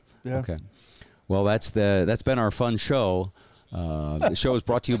 Yeah. Okay. Well, that's been our fun show. The show is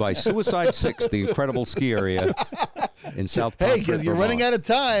brought to you by Suicide 6, the incredible ski area in South Hey, Pomfret, you're running out of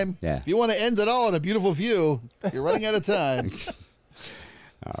time. Yeah. If you want to end it all in a beautiful view, you're running out of time.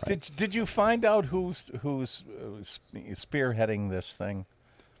 All right. Did you find out who's spearheading this thing?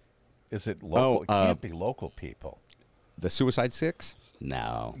 Is it local? It can't be local people. The Suicide 6?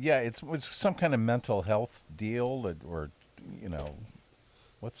 No. Yeah, it's some kind of mental health deal, or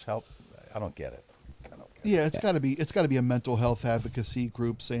what's help? I don't get it. Yeah, it's got to be a mental health advocacy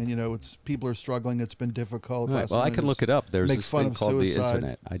group saying, it's people are struggling, it's been difficult. Right. Last Well, I minute can is look it up. There's make this fun thing of called the suicide,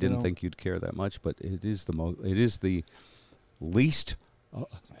 internet. I didn't think you'd care that much, but it is the least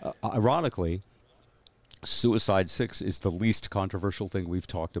ironically, Suicide 6 is the least controversial thing we've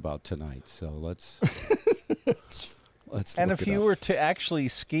talked about tonight. So let's And look if it you up. were to actually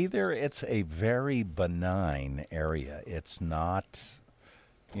ski there, it's a very benign area. It's not,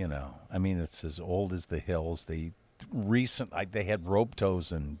 I mean, it's as old as the hills. They had rope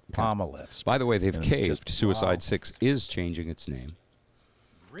toes and palmolifts. By the way, they've And caved. just- Suicide wow. 6 is changing its name.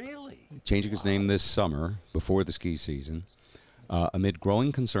 Really? Changing its name this summer, before the ski season, amid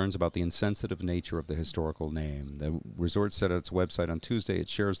growing concerns about the insensitive nature of the historical name. The resort said at its website on Tuesday it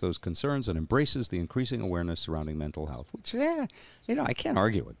shares those concerns and embraces the increasing awareness surrounding mental health, which, I can't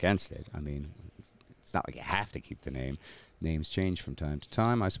argue against it. I mean, it's not like you have to keep the name. Names change from time to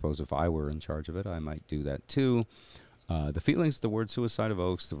time. I suppose if I were in charge of it, I might do that too. The feelings of the word suicide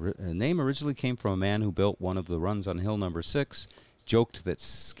evokes. The name originally came from a man who built one of the runs on hill number 6, joked that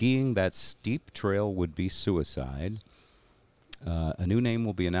skiing that steep trail would be suicide. A new name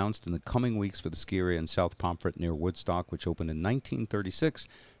will be announced in the coming weeks for the ski area in South Pomfret near Woodstock, which opened in 1936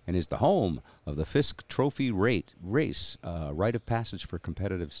 and is the home of the Fisk Trophy race, rite of passage for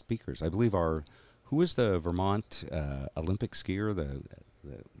competitive speakers. I believe who is the Vermont Olympic skier,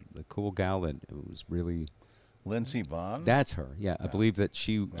 the cool gal that was really... Lindsey Vonn? That's her, yeah. I believe that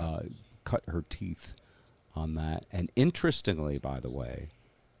she cut her teeth on that. And interestingly, by the way,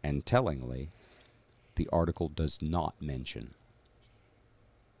 and tellingly, the article does not mention.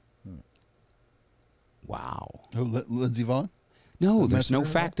 Wow. Oh, Lindsey Vonn? No, The there's no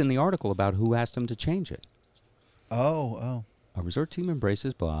messenger? fact in the article about who asked him to change it. Oh. A resort team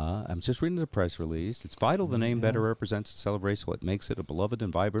embraces blah. I'm just reading the press release. It's vital the name better represents and celebrates what makes it a beloved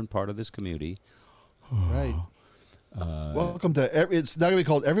and vibrant part of this community. Right. Welcome to. It's now going to be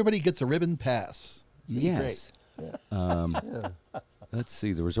called Everybody Gets a Ribbon Pass. It's gonna be Yes. great. Yeah. Let's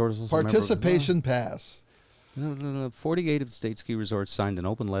see. The resort is also a member of- Participation Pass. 48 of the state ski resorts signed an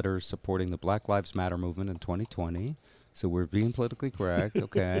open letter supporting the Black Lives Matter movement in 2020. So we're being politically correct.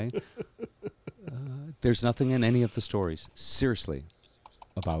 Okay. There's nothing in any of the stories, seriously,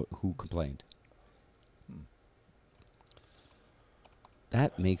 about who complained.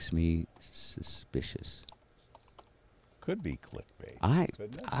 That makes me suspicious. Could be clickbait.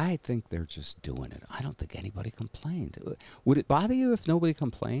 couldn't it? I think they're just doing it. I don't think anybody complained. Would it bother you if nobody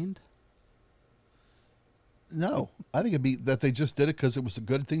complained? No, I think it'd be that they just did it because it was a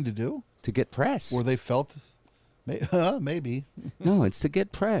good thing to do, To get press. or they felt, maybe. No, it's to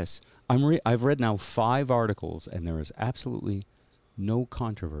get press. I've read now 5 articles, and there is absolutely no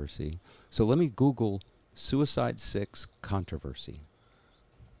controversy. So let me Google Suicide 6 controversy.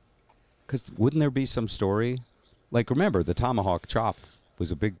 Because wouldn't there be some story? Like, remember, the tomahawk chop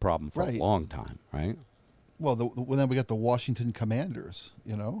was a big problem for a Right. long time, right? Well, then we got the Washington Commanders.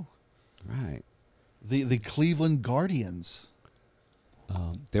 Right. The Cleveland Guardians.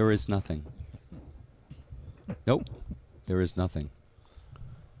 There is nothing. Nope. There is nothing.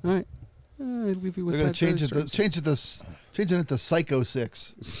 All right. I leave you with They're going that. to changing it to Psycho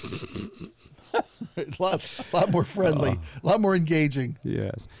 6. a lot more friendly, a lot more engaging.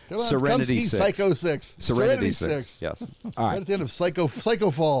 Yes. Come on, Serenity come ski 6. Psycho 6. Serenity 6. Yes. All Right right. at the end of Psycho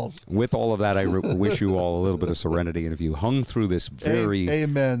Falls. With all of that, I wish you all a little bit of serenity. And if you hung through this very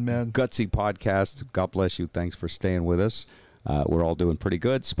Amen, man. gutsy podcast, God bless you. Thanks for staying with us. We're all doing pretty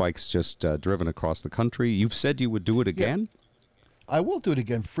good. Spike's just driven across the country. You've said you would do it again? I will do it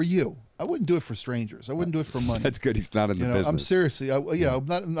again for you. I wouldn't do it for strangers. I wouldn't do it for money. That's good. He's not in the business. I'm seriously. I'm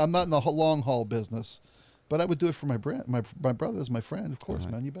not in the long haul business, but I would do it for my brothers, my friend. Of course,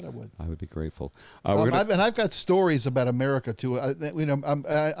 man. You bet I would. I would be grateful. I've got stories about America too.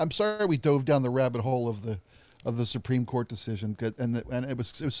 I'm sorry we dove down the rabbit hole of the Supreme Court decision, and it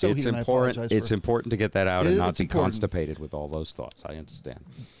was so it's heated. important. It's important to get that out and not It's be important. constipated with all those thoughts. I understand.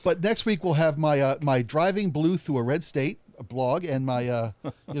 But next week we'll have my driving blue through a red state blog and my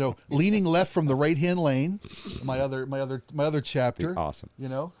leaning left from the right hand lane, my other chapter. Be awesome.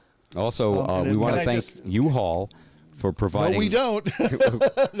 And Also, we then- want Can to I thank just- U-Haul for providing. No, we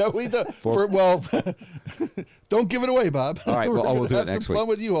don't. No, we don't. Don't give it away, Bob. All right, We're well, gonna we'll do it have next some week. fun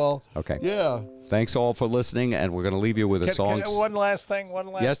with you all. Okay. Yeah. Thanks all for listening, and we're going to leave you with a song. One last thing.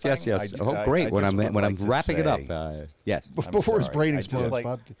 Yes. thing. Oh, great! When I'm wrapping it up. Yes. Before his sorry. brain I just explodes,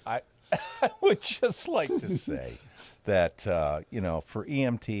 Bob. I would just like to say that for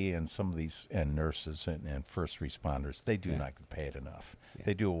EMT and some of these and nurses and first responders, they do not get paid enough. Yeah.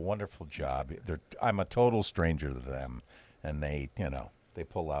 They do a wonderful job. I'm a total stranger to them, and they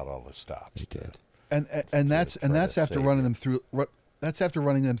pull out all the stops. They did. and that's try to after save running you. them through. That's after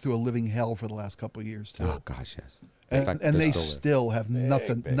running them through a living hell for the last couple of years too. Oh gosh, yes. In and fact, and they're they still there. still have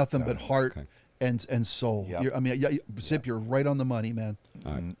nothing big but time. heart Okay. and soul. Yep. I mean, yeah, Zip, you're right on the money, man.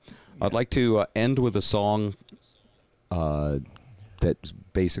 All right. I'd like to end with a song that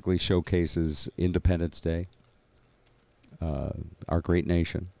basically showcases Independence Day, our great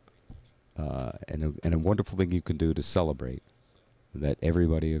nation, and a wonderful thing you can do to celebrate that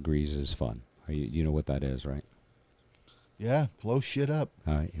everybody agrees is fun. You know what that is, right? Yeah, blow shit up.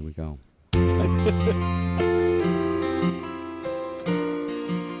 All right, here we go.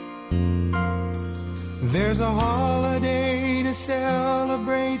 There's a holiday to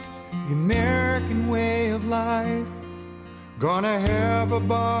celebrate the American way of life. Gonna have a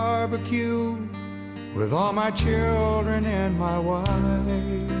barbecue with all my children and my wife.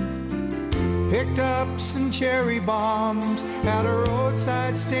 Picked up some cherry bombs at a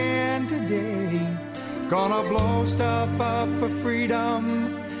roadside stand today. Gonna blow stuff up for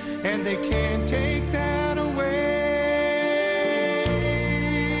freedom, and they can't take that away.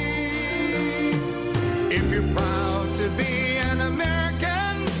 If you're proud to be an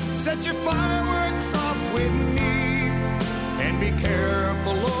American, set your fireworks off with me. And be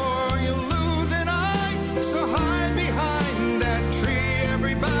careful or you'll lose an eye, so hide behind that tree.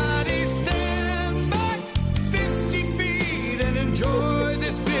 Everybody stand back 50 feet and enjoy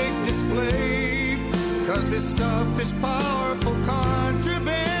this big display. 'Cause this stuff is powerful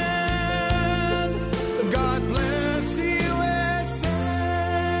contraband. God bless the USA.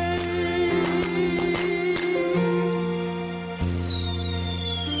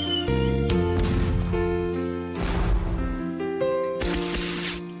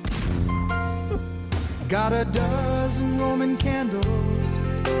 Got a dozen Roman candles,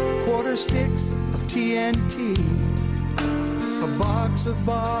 quarter sticks of TNT, a box of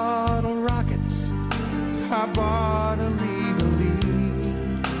bottle rockets I bought illegally.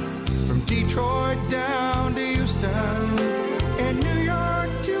 From Detroit down to Houston and New York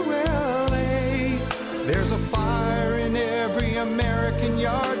to LA, there's a fire in every American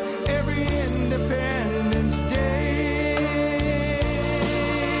yard every Independence Day.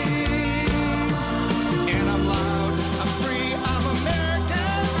 And I'm loud, I'm free, I'm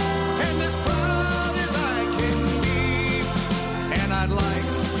American, and as proud as I can be. And I'd like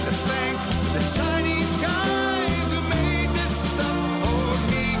to thank the Chinese guys who made this stuff for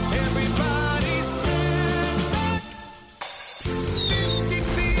me. Everybody stand back 50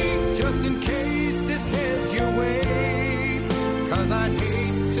 feet just in case this heads your way. 'Cause I'd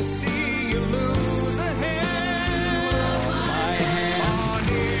hate to see you lose a hand on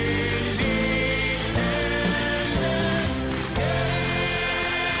Independence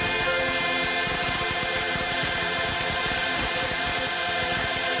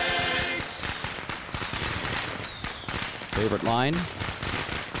Favorite line?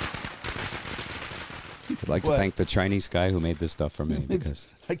 I'd like to What? thank the Chinese guy who made this stuff for me because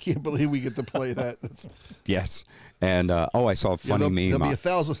I can't believe we get to play that. That's, yes. And I saw a funny there'll meme be on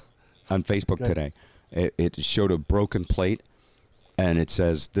 1,000. Facebook Okay. today. It showed a broken plate, and it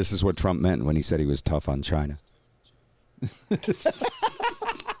says, "This is what Trump meant when he said he was tough on China."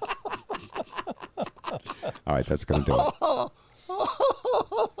 All right, that's going to do it.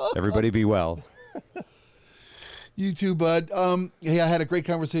 Everybody be well. You too, bud. Hey, I had a great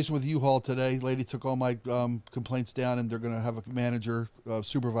conversation with U-Haul today. Lady took all my complaints down, and they're going to have a manager,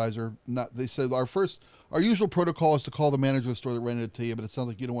 supervisor. They said our usual protocol is to call the manager of the store that rented it to you, but it sounds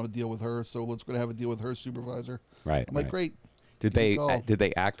like you don't want to deal with her, so let's go to have a deal with her supervisor. Right. I'm like, right. great. Did Good they call.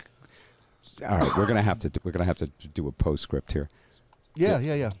 act? All right, we're gonna have to do a postscript here.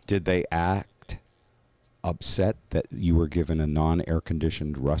 Yeah. Did they act upset that you were given a non-air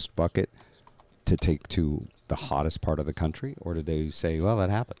conditioned rust bucket to take to the hottest part of the country, or did they say, "Well, that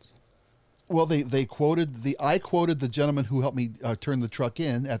happens"? Well, I quoted the gentleman who helped me turn the truck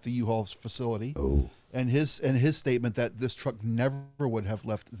in at the U-Haul's facility. Oh, And his statement that this truck never would have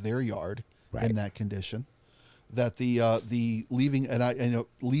left their yard Right. in that condition. That the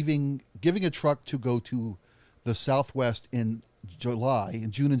leaving giving a truck to go to the Southwest in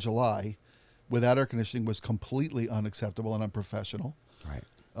June and July, without air conditioning was completely unacceptable and unprofessional. right.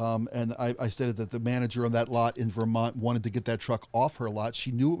 And I stated that the manager on that lot in Vermont wanted to get that truck off her lot.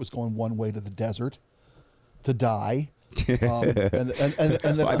 She knew it was going one way to the desert to die. And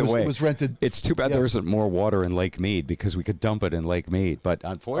then By the way, it was rented. It's too bad Yeah. there isn't more water in Lake Mead because we could dump it in Lake Mead. But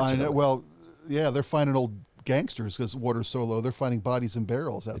I unfortunately, know, well, yeah, they're finding old gangsters because water's so low. They're finding bodies in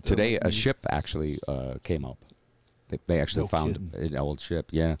barrels out there. today Like a me. ship actually came up. They actually No found kidding. an old ship.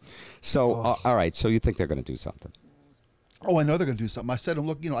 Yeah. So all right. So you think they're going to do something? Oh, I know they're going to do something. I said to them,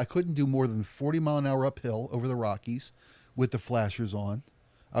 look, I couldn't do more than 40-mile-an-hour uphill over the Rockies with the flashers on.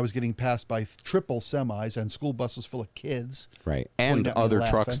 I was getting passed by triple semis and school buses full of kids. Right. And other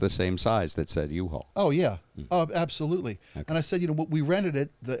laughing. trucks the same size that said U-Haul. Oh, yeah. Oh, absolutely. Okay. And I said, we rented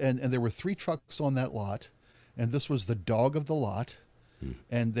it, and there were 3 trucks on that lot, and this was the dog of the lot,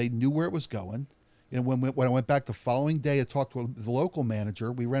 and they knew where it was going. When I went back the following day to talk to the local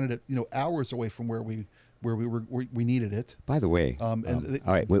manager, we rented it, hours away from where we needed it. By the way, all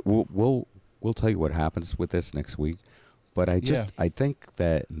right, we'll tell you what happens with this next week. But I think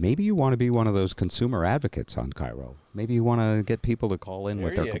that maybe you want to be one of those consumer advocates on Cairo. Maybe you want to get people to call in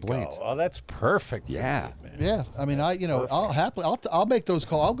with their complaints. Oh, that's perfect. Yeah. Yeah. I mean, I'll happily, I'll make those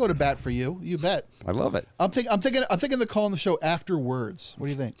calls. I'll go to bat for you. You bet. I love it. I'm thinking of calling the show afterwards. What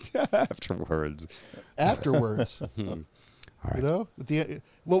do you think? Afterwards. Afterwards. All right.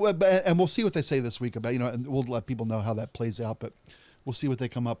 And we'll see what they say this week about, and we'll let people know how that plays out, but we'll see what they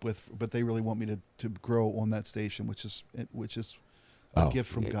come up with. But they really want me to grow on that station, which is a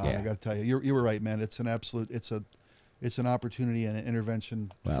gift from God. Yeah. I got to tell you, you were right, man. It's an absolute, it's an opportunity and an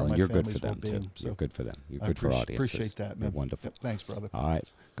intervention. Well, for my you're good family's for them too. well-being. You're good for them. You're I good for audiences. Appreciate that, man. You're wonderful. Yep, thanks, brother. All right.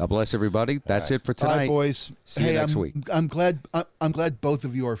 God bless everybody. That's it for tonight. All right, boys. See you next week. I'm glad both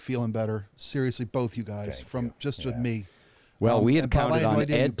of you are feeling better. Seriously, both you guys, with me. Well, we had and Bob, I counted had no on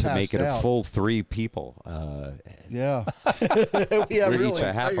idea you Ed to make it passed a out. full 3 people. Yeah. We're really. each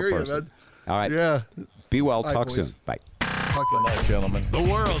a half I a hear you, person. man. All right. Yeah. Be well. All right, Talk boys. soon. Bye. Talk to you later. Gentlemen. The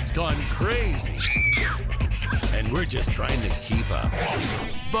world's gone crazy. And we're just trying to keep up.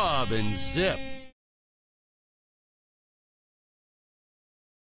 Bob and Zip.